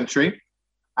 4th century,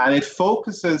 and it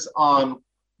focuses on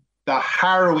the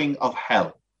harrowing of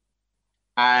hell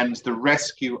and the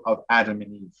rescue of Adam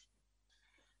and Eve.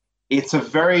 It's a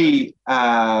very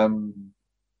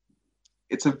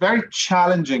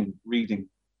challenging reading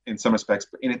in some respects,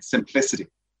 but in its simplicity.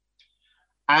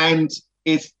 And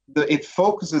it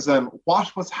focuses on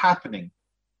what was happening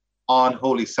on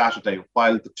Holy Saturday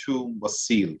while the tomb was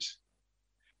sealed.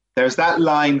 There's that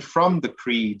line from the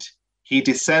Creed, he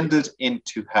descended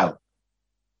into hell.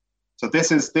 So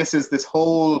this is this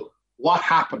whole what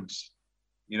happened,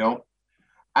 you know.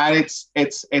 And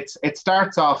it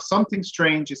starts off, something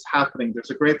strange is happening.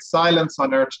 There's a great silence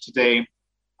on earth today,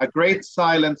 a great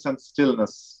silence and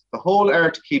stillness. The whole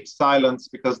earth keeps silence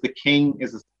because the King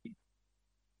is asleep.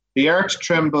 The earth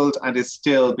trembled and is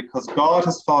still because God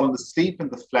has fallen asleep in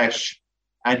the flesh,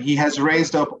 and he has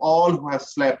raised up all who have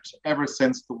slept ever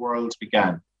since the world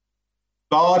began.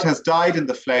 God has died in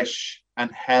the flesh,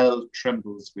 and hell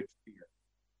trembles with fear.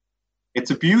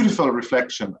 It's a beautiful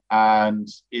reflection, and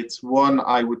it's one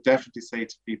I would definitely say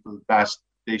to people that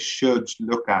they should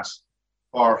look at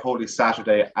for Holy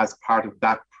Saturday as part of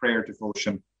that prayer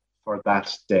devotion for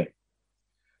that day.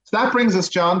 So that brings us,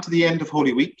 John, to the end of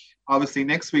Holy Week. Obviously,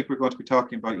 next week we're going to be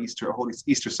talking about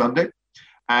Easter Sunday,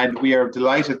 and we are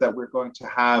delighted that we're going to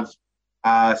have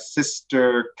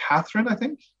Sister Catherine, I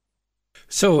think.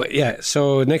 So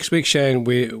next week, Shane,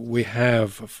 we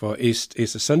have for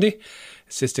Easter Sunday,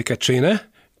 Sister Katrina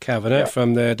Kavanagh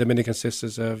from the Dominican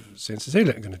Sisters of St.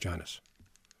 Cecilia going to join us.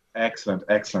 Excellent.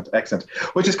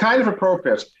 Which is kind of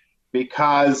appropriate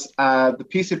because the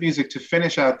piece of music to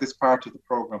finish out this part of the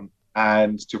program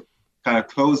and to kind of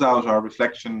close out our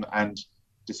reflection and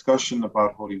discussion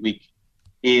about Holy Week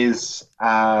is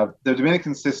the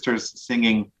Dominican Sisters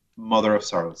singing Mother of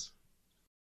Sorrows.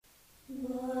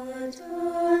 What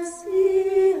a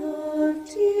sea of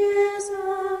tears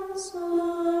and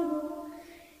sorrow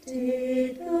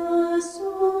did the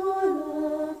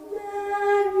soul of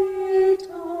Mary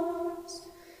toss,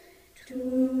 to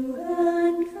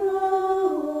and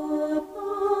fro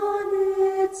upon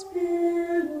its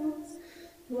billows,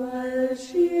 while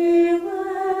she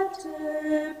wept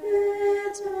her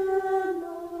bitter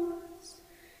loss.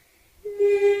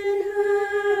 In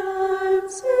her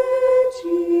arms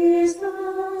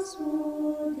Jesus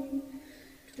holy,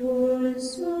 torn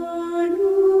so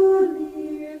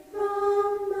newly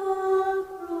from the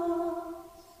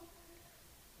cross.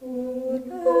 Oh,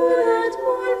 that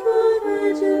mournful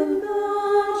virgin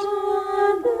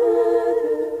thou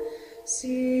mother,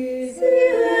 see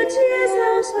her tears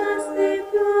as they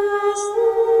pass the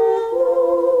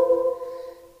floor,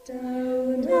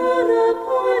 down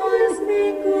upon his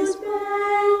maker's body,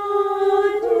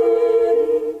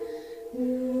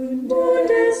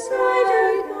 wounded side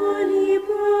and body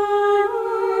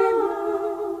burning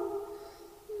low,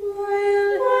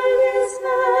 while on his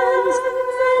hands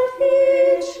and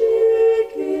feet she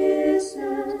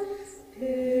kisses,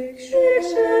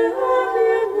 picture of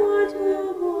immortal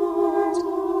woe.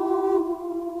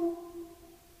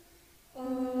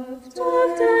 Oft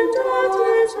and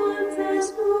oft on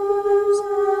first moves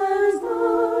and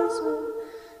bosom,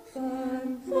 fan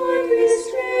forth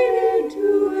restraining to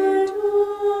her door.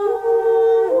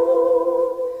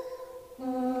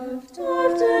 Oft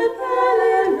her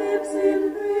pallid lips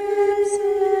embrace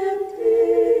him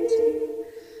pleading,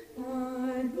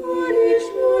 and would each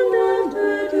wound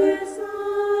under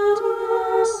desire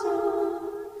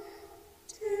sore,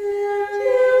 till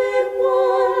in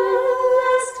one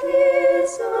last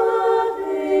kiss of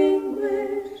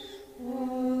anguish,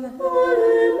 all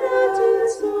her melted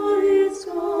soul its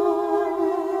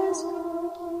scars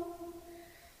gone.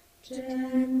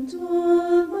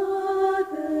 Gentle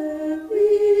Mother, we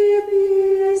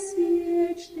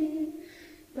beseech thee,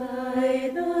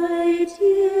 by thy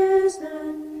tears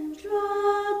and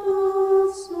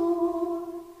troubles sore,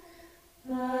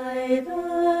 by the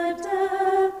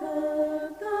death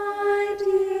of thy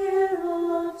dear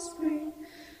offspring,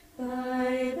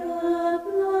 by the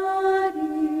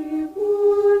bloody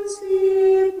wounds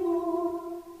he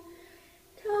bore,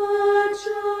 touch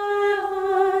our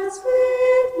hearts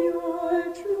with your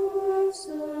true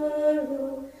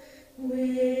sorrow,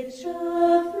 which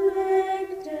afflicted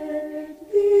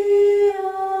thee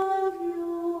of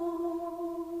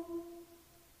yore.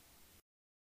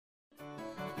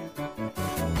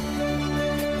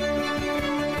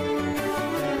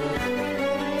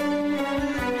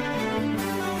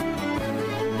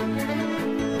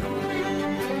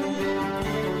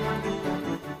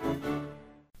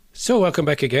 So welcome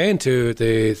back again to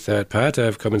the third part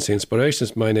of Come and See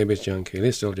Inspirations. My name is John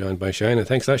Keeley, still joined by Shane, and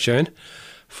thanks a lot, Shane,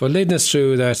 for leading us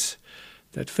through that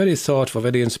very thoughtful,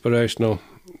 very inspirational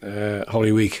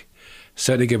Holy Week.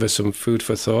 Certainly give us some food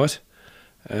for thought.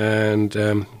 And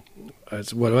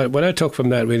what I took from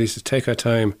that really is to take our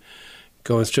time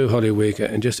going through Holy Week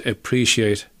and just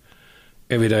appreciate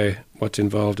every day what's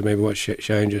involved and maybe what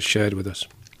Shane just shared with us.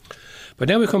 But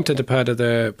now we come to the part of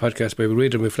the podcast where we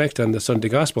read and reflect on the Sunday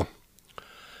Gospel.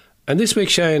 And this week,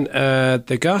 Shane,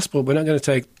 the Gospel, we're not going to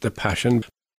take the Passion,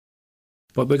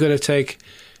 but we're going to take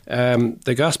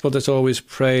the Gospel that's always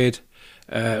prayed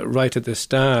right at the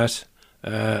start.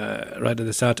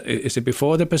 Is it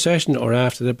before the procession or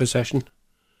after the procession?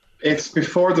 It's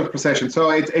before the procession.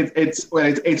 So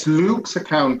it's Luke's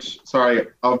account,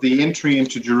 of the entry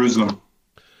into Jerusalem.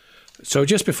 So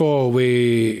just before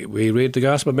we read the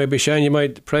Gospel, maybe, Shane, you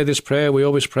might pray this prayer we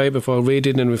always pray before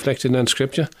reading and reflecting on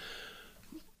Scripture.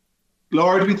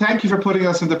 Lord, we thank you for putting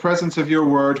us in the presence of your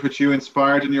word, which you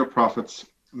inspired in your prophets.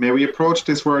 May we approach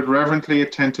this word reverently,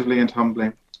 attentively, and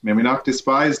humbly. May we not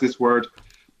despise this word,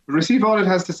 but receive all it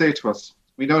has to say to us.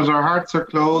 We know that our hearts are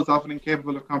closed, often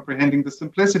incapable of comprehending the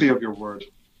simplicity of your word.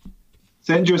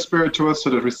 Send your spirit to us so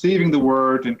that receiving the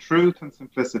word in truth and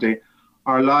simplicity,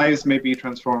 our lives may be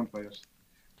transformed by it.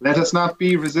 Let us not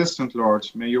be resistant, Lord.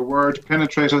 May your word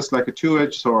penetrate us like a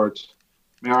two-edged sword.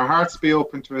 May our hearts be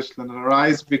open to it, and our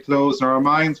eyes be closed, and our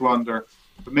minds wander.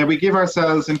 But may we give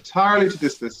ourselves entirely to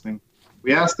this listening.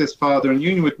 We ask this, Father, in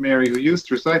union with Mary, who used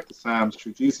to recite the Psalms,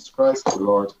 through Jesus Christ, the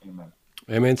Lord. Amen.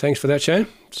 Amen. Thanks for that, Shane.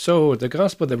 So the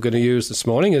gospel that we're going to use this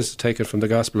morning is taken from the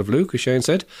Gospel of Luke, as Shane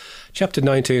said, chapter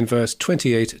 19, verse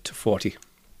 28 to 40.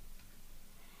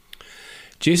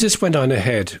 Jesus went on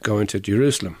ahead, going to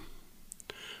Jerusalem.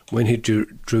 When he drew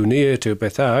near to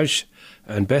Bethphage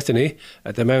and Bethany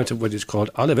at the mount of what is called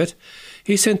Olivet,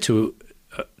 he sent two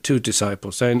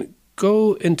disciples, saying,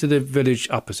 "Go into the village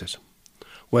opposite,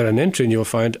 where on entering you'll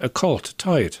find a colt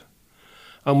tied,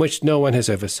 on which no one has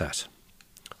ever sat.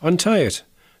 Untie it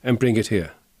and bring it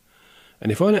here. And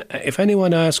if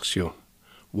anyone asks you,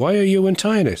 'Why are you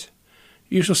untying it?'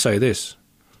 you shall say this,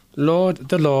 'Lord,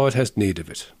 the Lord has need of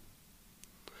it.'"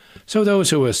 So those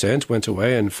who were sent went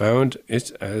away and found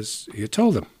it as he had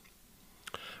told them.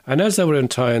 And as they were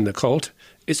untying the colt,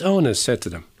 its owners said to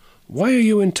them, "Why are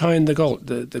you untying the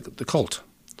colt?"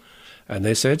 And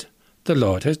they said, "The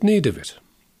Lord has need of it."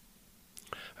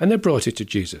 And they brought it to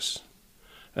Jesus.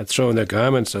 And throwing their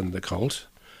garments on the colt,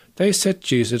 they set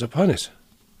Jesus upon it.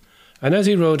 And as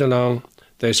he rode along,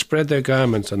 they spread their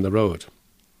garments on the road.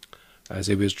 As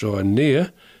he was drawing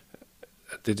near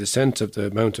the descent of the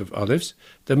Mount of Olives,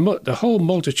 the whole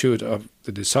multitude of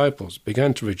the disciples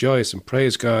began to rejoice and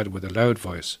praise God with a loud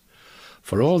voice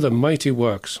for all the mighty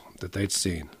works that they'd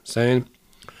seen, saying,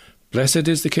 "Blessed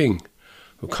is the King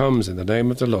who comes in the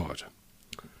name of the Lord.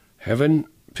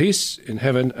 Peace in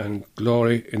heaven and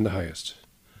glory in the highest."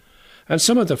 And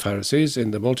some of the Pharisees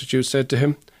in the multitude said to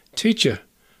him, "Teacher,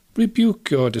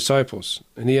 rebuke your disciples."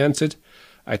 And he answered,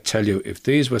 "I tell you, if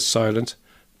these were silent,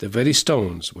 the very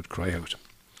stones would cry out."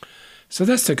 So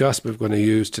that's the gospel we're going to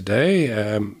use today,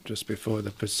 just before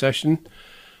the procession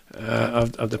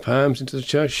of the palms into the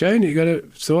church. Shane, you got a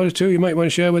thought or two you might want to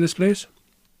share with us, please?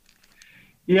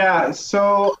 Yeah.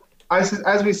 So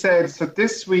as we said, so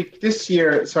this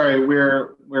year,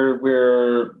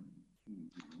 we're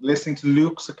listening to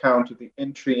Luke's account of the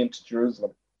entry into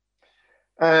Jerusalem.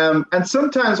 And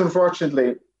sometimes,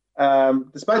 unfortunately,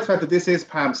 despite the fact that this is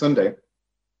Palm Sunday,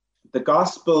 the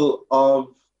Gospel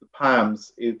of the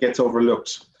Palms, it gets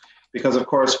overlooked because, of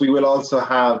course, we will also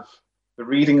have the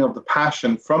reading of the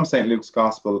Passion from St. Luke's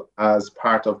Gospel as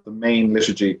part of the main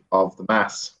liturgy of the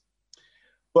Mass.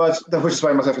 But which is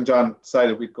why myself and John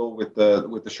decided we'd go with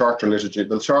the shorter liturgy,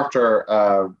 the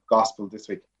shorter Gospel this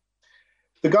week.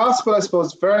 The Gospel, I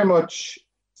suppose, very much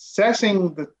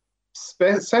setting the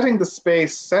space, setting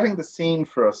the scene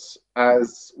for us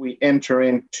as we enter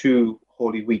into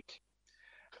Holy Week.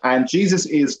 And Jesus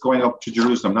is going up to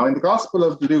Jerusalem. Now, in the Gospel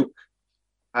of Luke,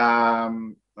 I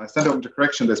sent open to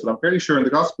correction this, but I'm fairly sure in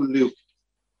the Gospel of Luke,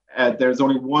 there's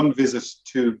only one visit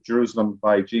to Jerusalem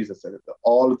by Jesus.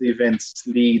 All of the events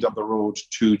lead on the road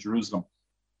to Jerusalem.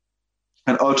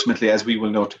 And ultimately, as we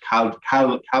will know, to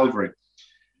Calvary.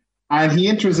 And he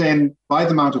enters in by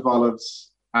the Mount of Olives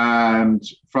and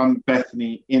from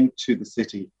Bethany into the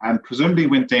city, and presumably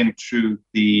went in through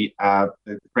the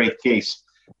Great Gate.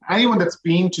 Anyone that's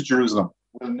been to Jerusalem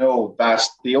will know that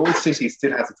the old city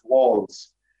still has its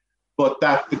walls, but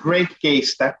that the Great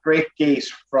Gate,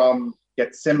 from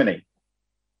Gethsemane,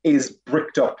 is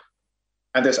bricked up,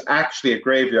 and there's actually a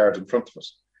graveyard in front of it.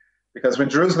 Because when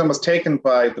Jerusalem was taken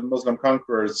by the Muslim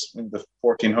conquerors in the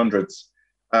 1400s,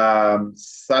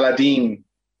 Saladin,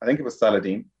 I think it was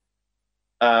Saladin,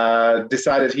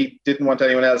 decided he didn't want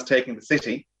anyone else taking the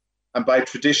city. And by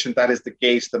tradition, that is the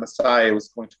gate the Messiah was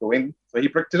going to go in. So he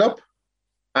bricked it up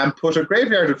and put a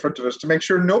graveyard in front of it to make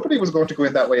sure nobody was going to go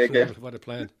in that way again. What a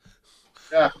plan.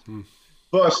 Yeah.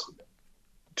 But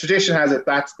tradition has it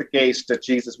that's the gate that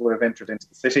Jesus would have entered into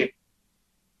the city.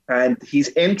 And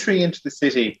his entry into the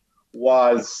city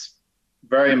was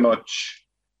very much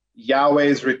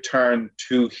Yahweh's return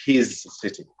to his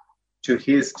city, to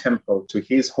his temple, to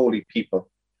his holy people,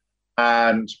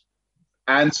 and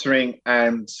answering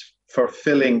and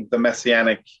fulfilling the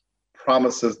messianic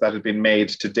promises that had been made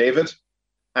to David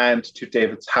and to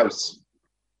David's house.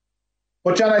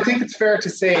 But John, I think it's fair to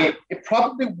say it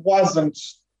probably wasn't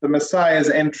the Messiah's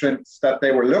entrance that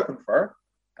they were looking for.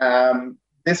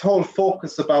 This whole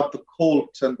focus about the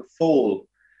colt and the foal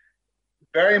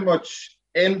very much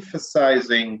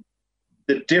emphasizing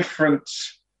the different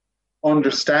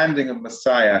understanding of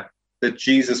Messiah that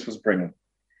Jesus was bringing.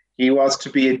 He was to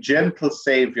be a gentle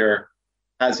savior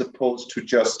as opposed to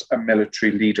just a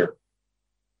military leader.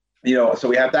 So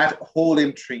we have that whole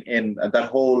entry in, and that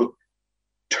whole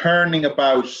turning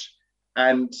about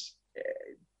and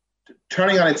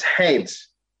turning on its head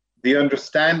the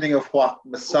understanding of what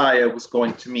Messiah was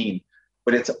going to mean,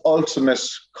 but its ultimate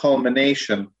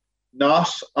culmination, not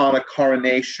on a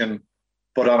coronation,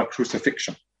 but on a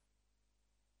crucifixion.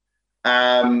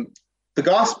 The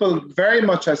gospel very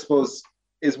much, I suppose,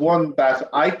 is one that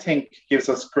I think gives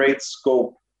us great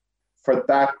scope for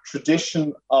that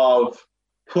tradition of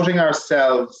putting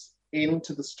ourselves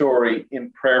into the story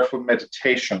in prayerful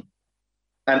meditation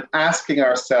and asking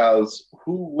ourselves,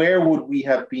 where would we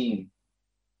have been?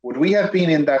 Would we have been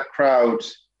in that crowd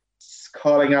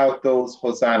calling out those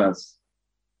hosannas?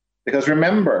 Because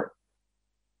remember,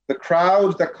 the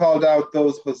crowd that called out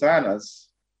those hosannas,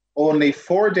 only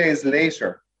 4 days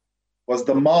later, was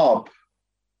the mob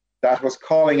that was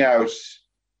calling out,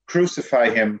 crucify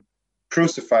him,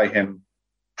 crucify him,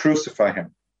 crucify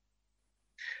him.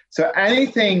 So any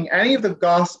of the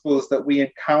gospels that we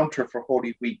encounter for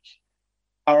Holy Week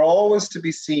are always to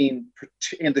be seen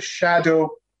in the shadow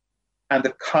and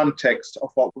the context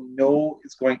of what we know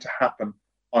is going to happen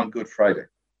on Good Friday.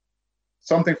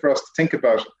 Something for us to think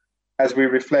about as we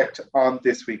reflect on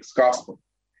this week's gospel.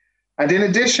 And in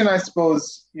addition, I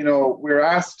suppose, we're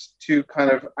asked to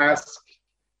kind of ask,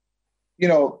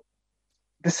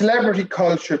 the celebrity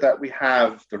culture that we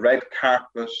have, the red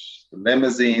carpet, the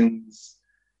limousines,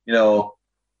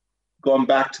 going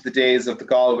back to the days of the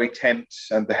Galway tent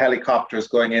and the helicopters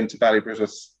going into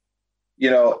Ballybrittis,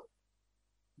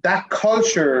 that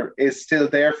culture is still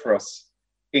there for us,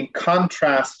 in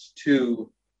contrast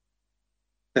to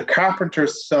the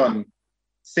carpenter's son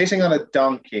sitting on a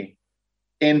donkey,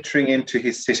 entering into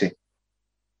his city.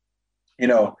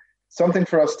 Something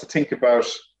for us to think about,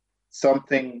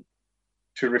 something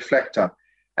to reflect on.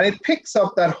 And it picks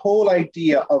up that whole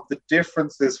idea of the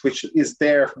differences which is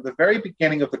there from the very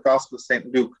beginning of the Gospel of St.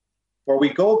 Luke, where we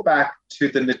go back to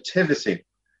the Nativity.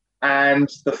 And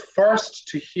the first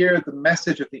to hear the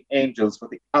message of the angels were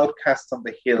the outcasts on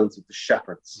the hills of the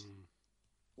shepherds.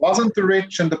 Wasn't the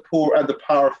rich and the poor and the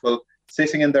powerful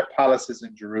sitting in their palaces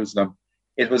in Jerusalem.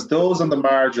 It was those on the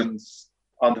margins,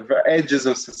 on the edges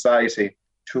of society,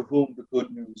 to whom the good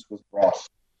news was brought.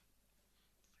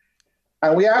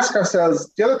 And we ask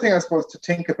ourselves, the other thing I suppose to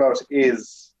think about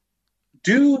is,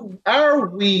 are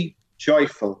we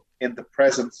joyful in the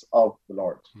presence of the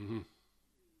Lord? Mm-hmm.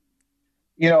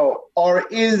 Or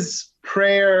is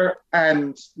prayer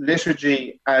and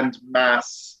liturgy and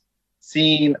mass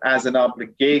seen as an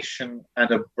obligation and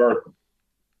a burden?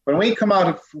 When we come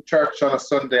out from church on a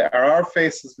Sunday, are our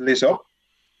faces lit up,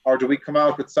 or do we come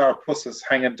out with sour pusses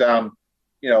hanging down,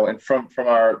 in front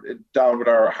down with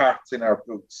our hearts in our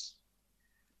boots?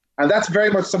 And that's very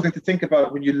much something to think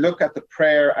about when you look at the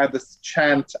prayer and the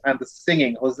chant and the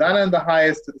singing. Hosanna in the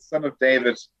highest to the Son of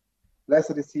David.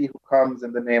 Blessed is he who comes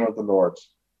in the name of the Lord.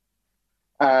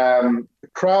 The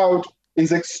crowd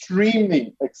is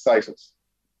extremely excited,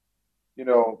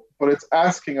 but it's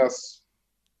asking us,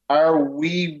 are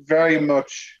we very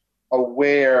much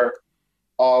aware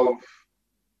of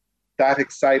that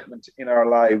excitement in our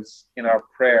lives, in our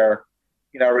prayer,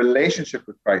 in our relationship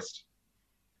with Christ?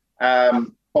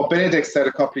 What Benedict said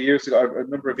a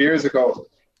number of years ago,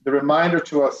 the reminder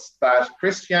to us that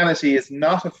Christianity is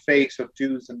not a faith of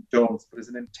do's and don'ts, but is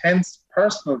an intense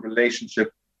personal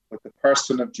relationship with the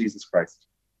person of Jesus Christ.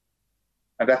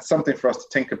 And that's something for us to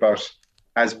think about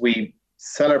as we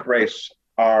celebrate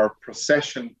our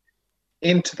procession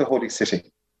into the Holy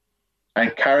City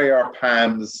and carry our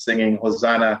palms singing,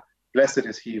 Hosanna, blessed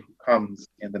is he who comes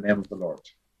in the name of the Lord.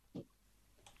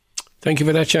 Thank you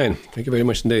for that, Shane. Thank you very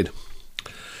much indeed.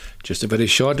 Just a very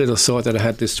short little thought that I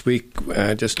had this week,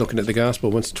 just looking at the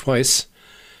Gospel once or twice.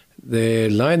 The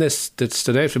line that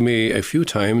stood out for me a few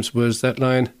times was that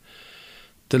line,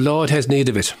 the Lord has need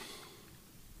of it.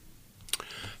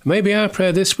 Maybe our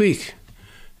prayer this week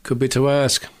could be to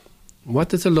ask, what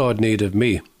does the Lord need of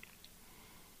me?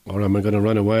 Or am I going to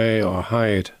run away or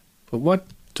hide? But what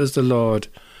does the Lord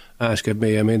ask of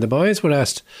me? I mean, the boys were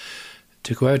asked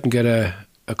to go out and get a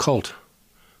colt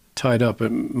tied up. It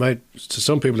might, to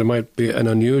some people, it might be an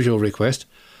unusual request,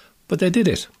 but they did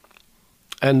it.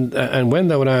 And when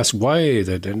they would ask why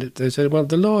they did it, they said, well,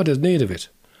 the Lord has need of it.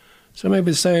 So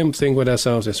maybe the same thing with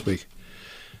ourselves this week.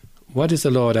 What is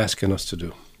the Lord asking us to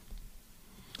do?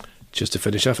 Just to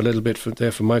finish off a little bit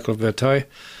from Michael Vertai,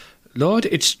 Lord,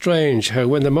 it's strange how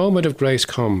when the moment of grace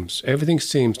comes, everything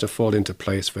seems to fall into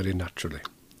place very naturally.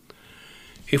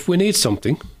 If we need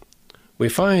something, we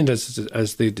find,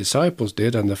 as the disciples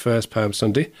did on the first Palm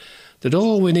Sunday, that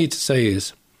all we need to say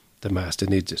is, the Master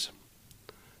needs it.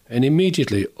 And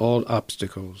immediately all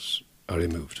obstacles are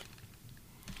removed.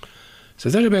 So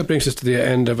that about brings us to the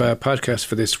end of our podcast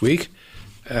for this week.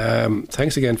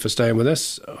 Thanks again for staying with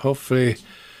us. Hopefully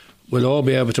we'll all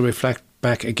be able to reflect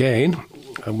back again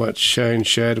on what Shane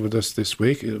shared with us this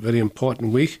week, a very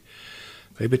important week.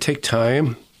 Maybe take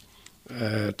time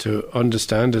to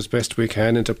understand as best we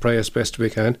can and to pray as best we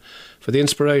can for the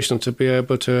inspiration to be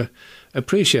able to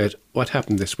appreciate what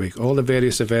happened this week, all the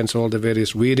various events, all the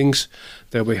various readings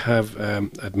that we have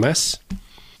at Mass,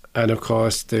 and of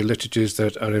course the liturgies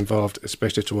that are involved,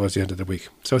 especially towards the end of the week.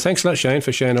 So thanks a lot, Shane,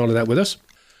 for sharing all of that with us.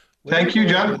 Thank you,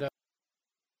 John.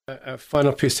 A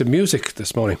final piece of music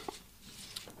this morning.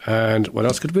 And what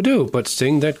else could we do but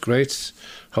sing that great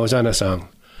Hosanna song?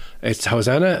 It's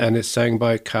Hosanna, and it's sang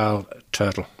by Carl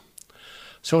Turtle.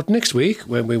 So next week,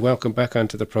 when we welcome back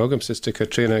onto the programme Sister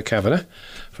Katrina Kavanagh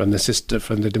from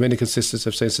the Dominican Sisters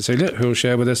of St. Cecilia, who will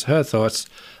share with us her thoughts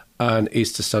on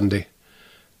Easter Sunday.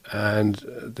 And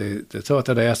the thought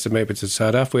that I asked her maybe to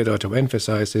start off with or to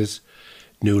emphasise is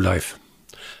new life.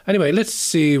 Anyway, let's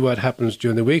see what happens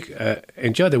during the week.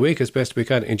 Enjoy the week as best we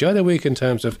can. Enjoy the week in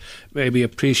terms of maybe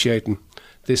appreciating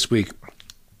this week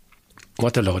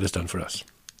what the Lord has done for us.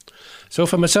 So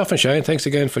for myself and Shane, thanks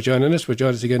again for joining us. We'll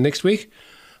join us again next week.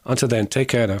 Until then, take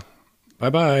care now.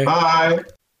 Bye-bye. Bye.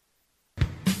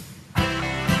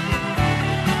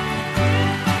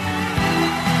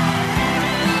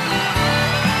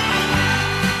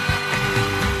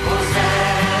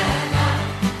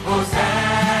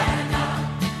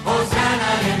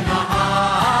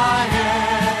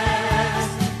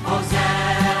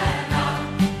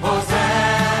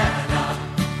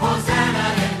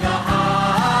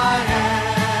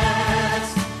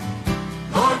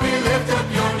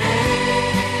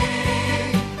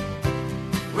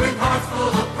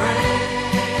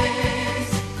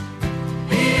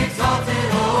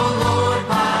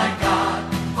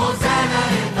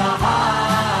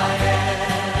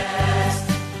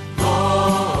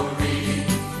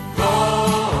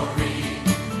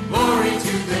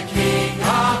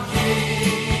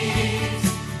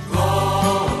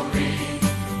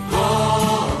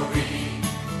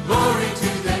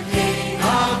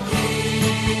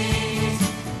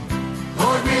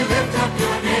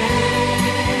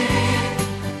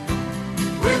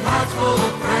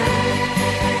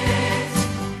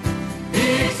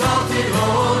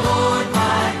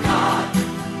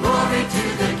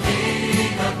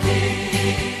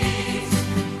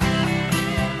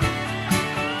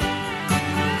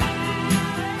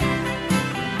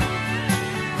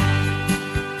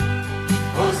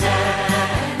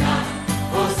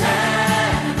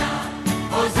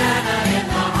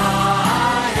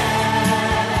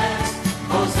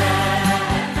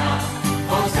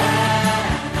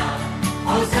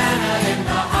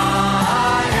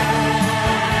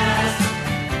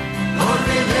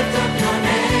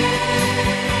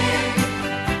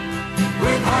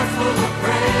 Full of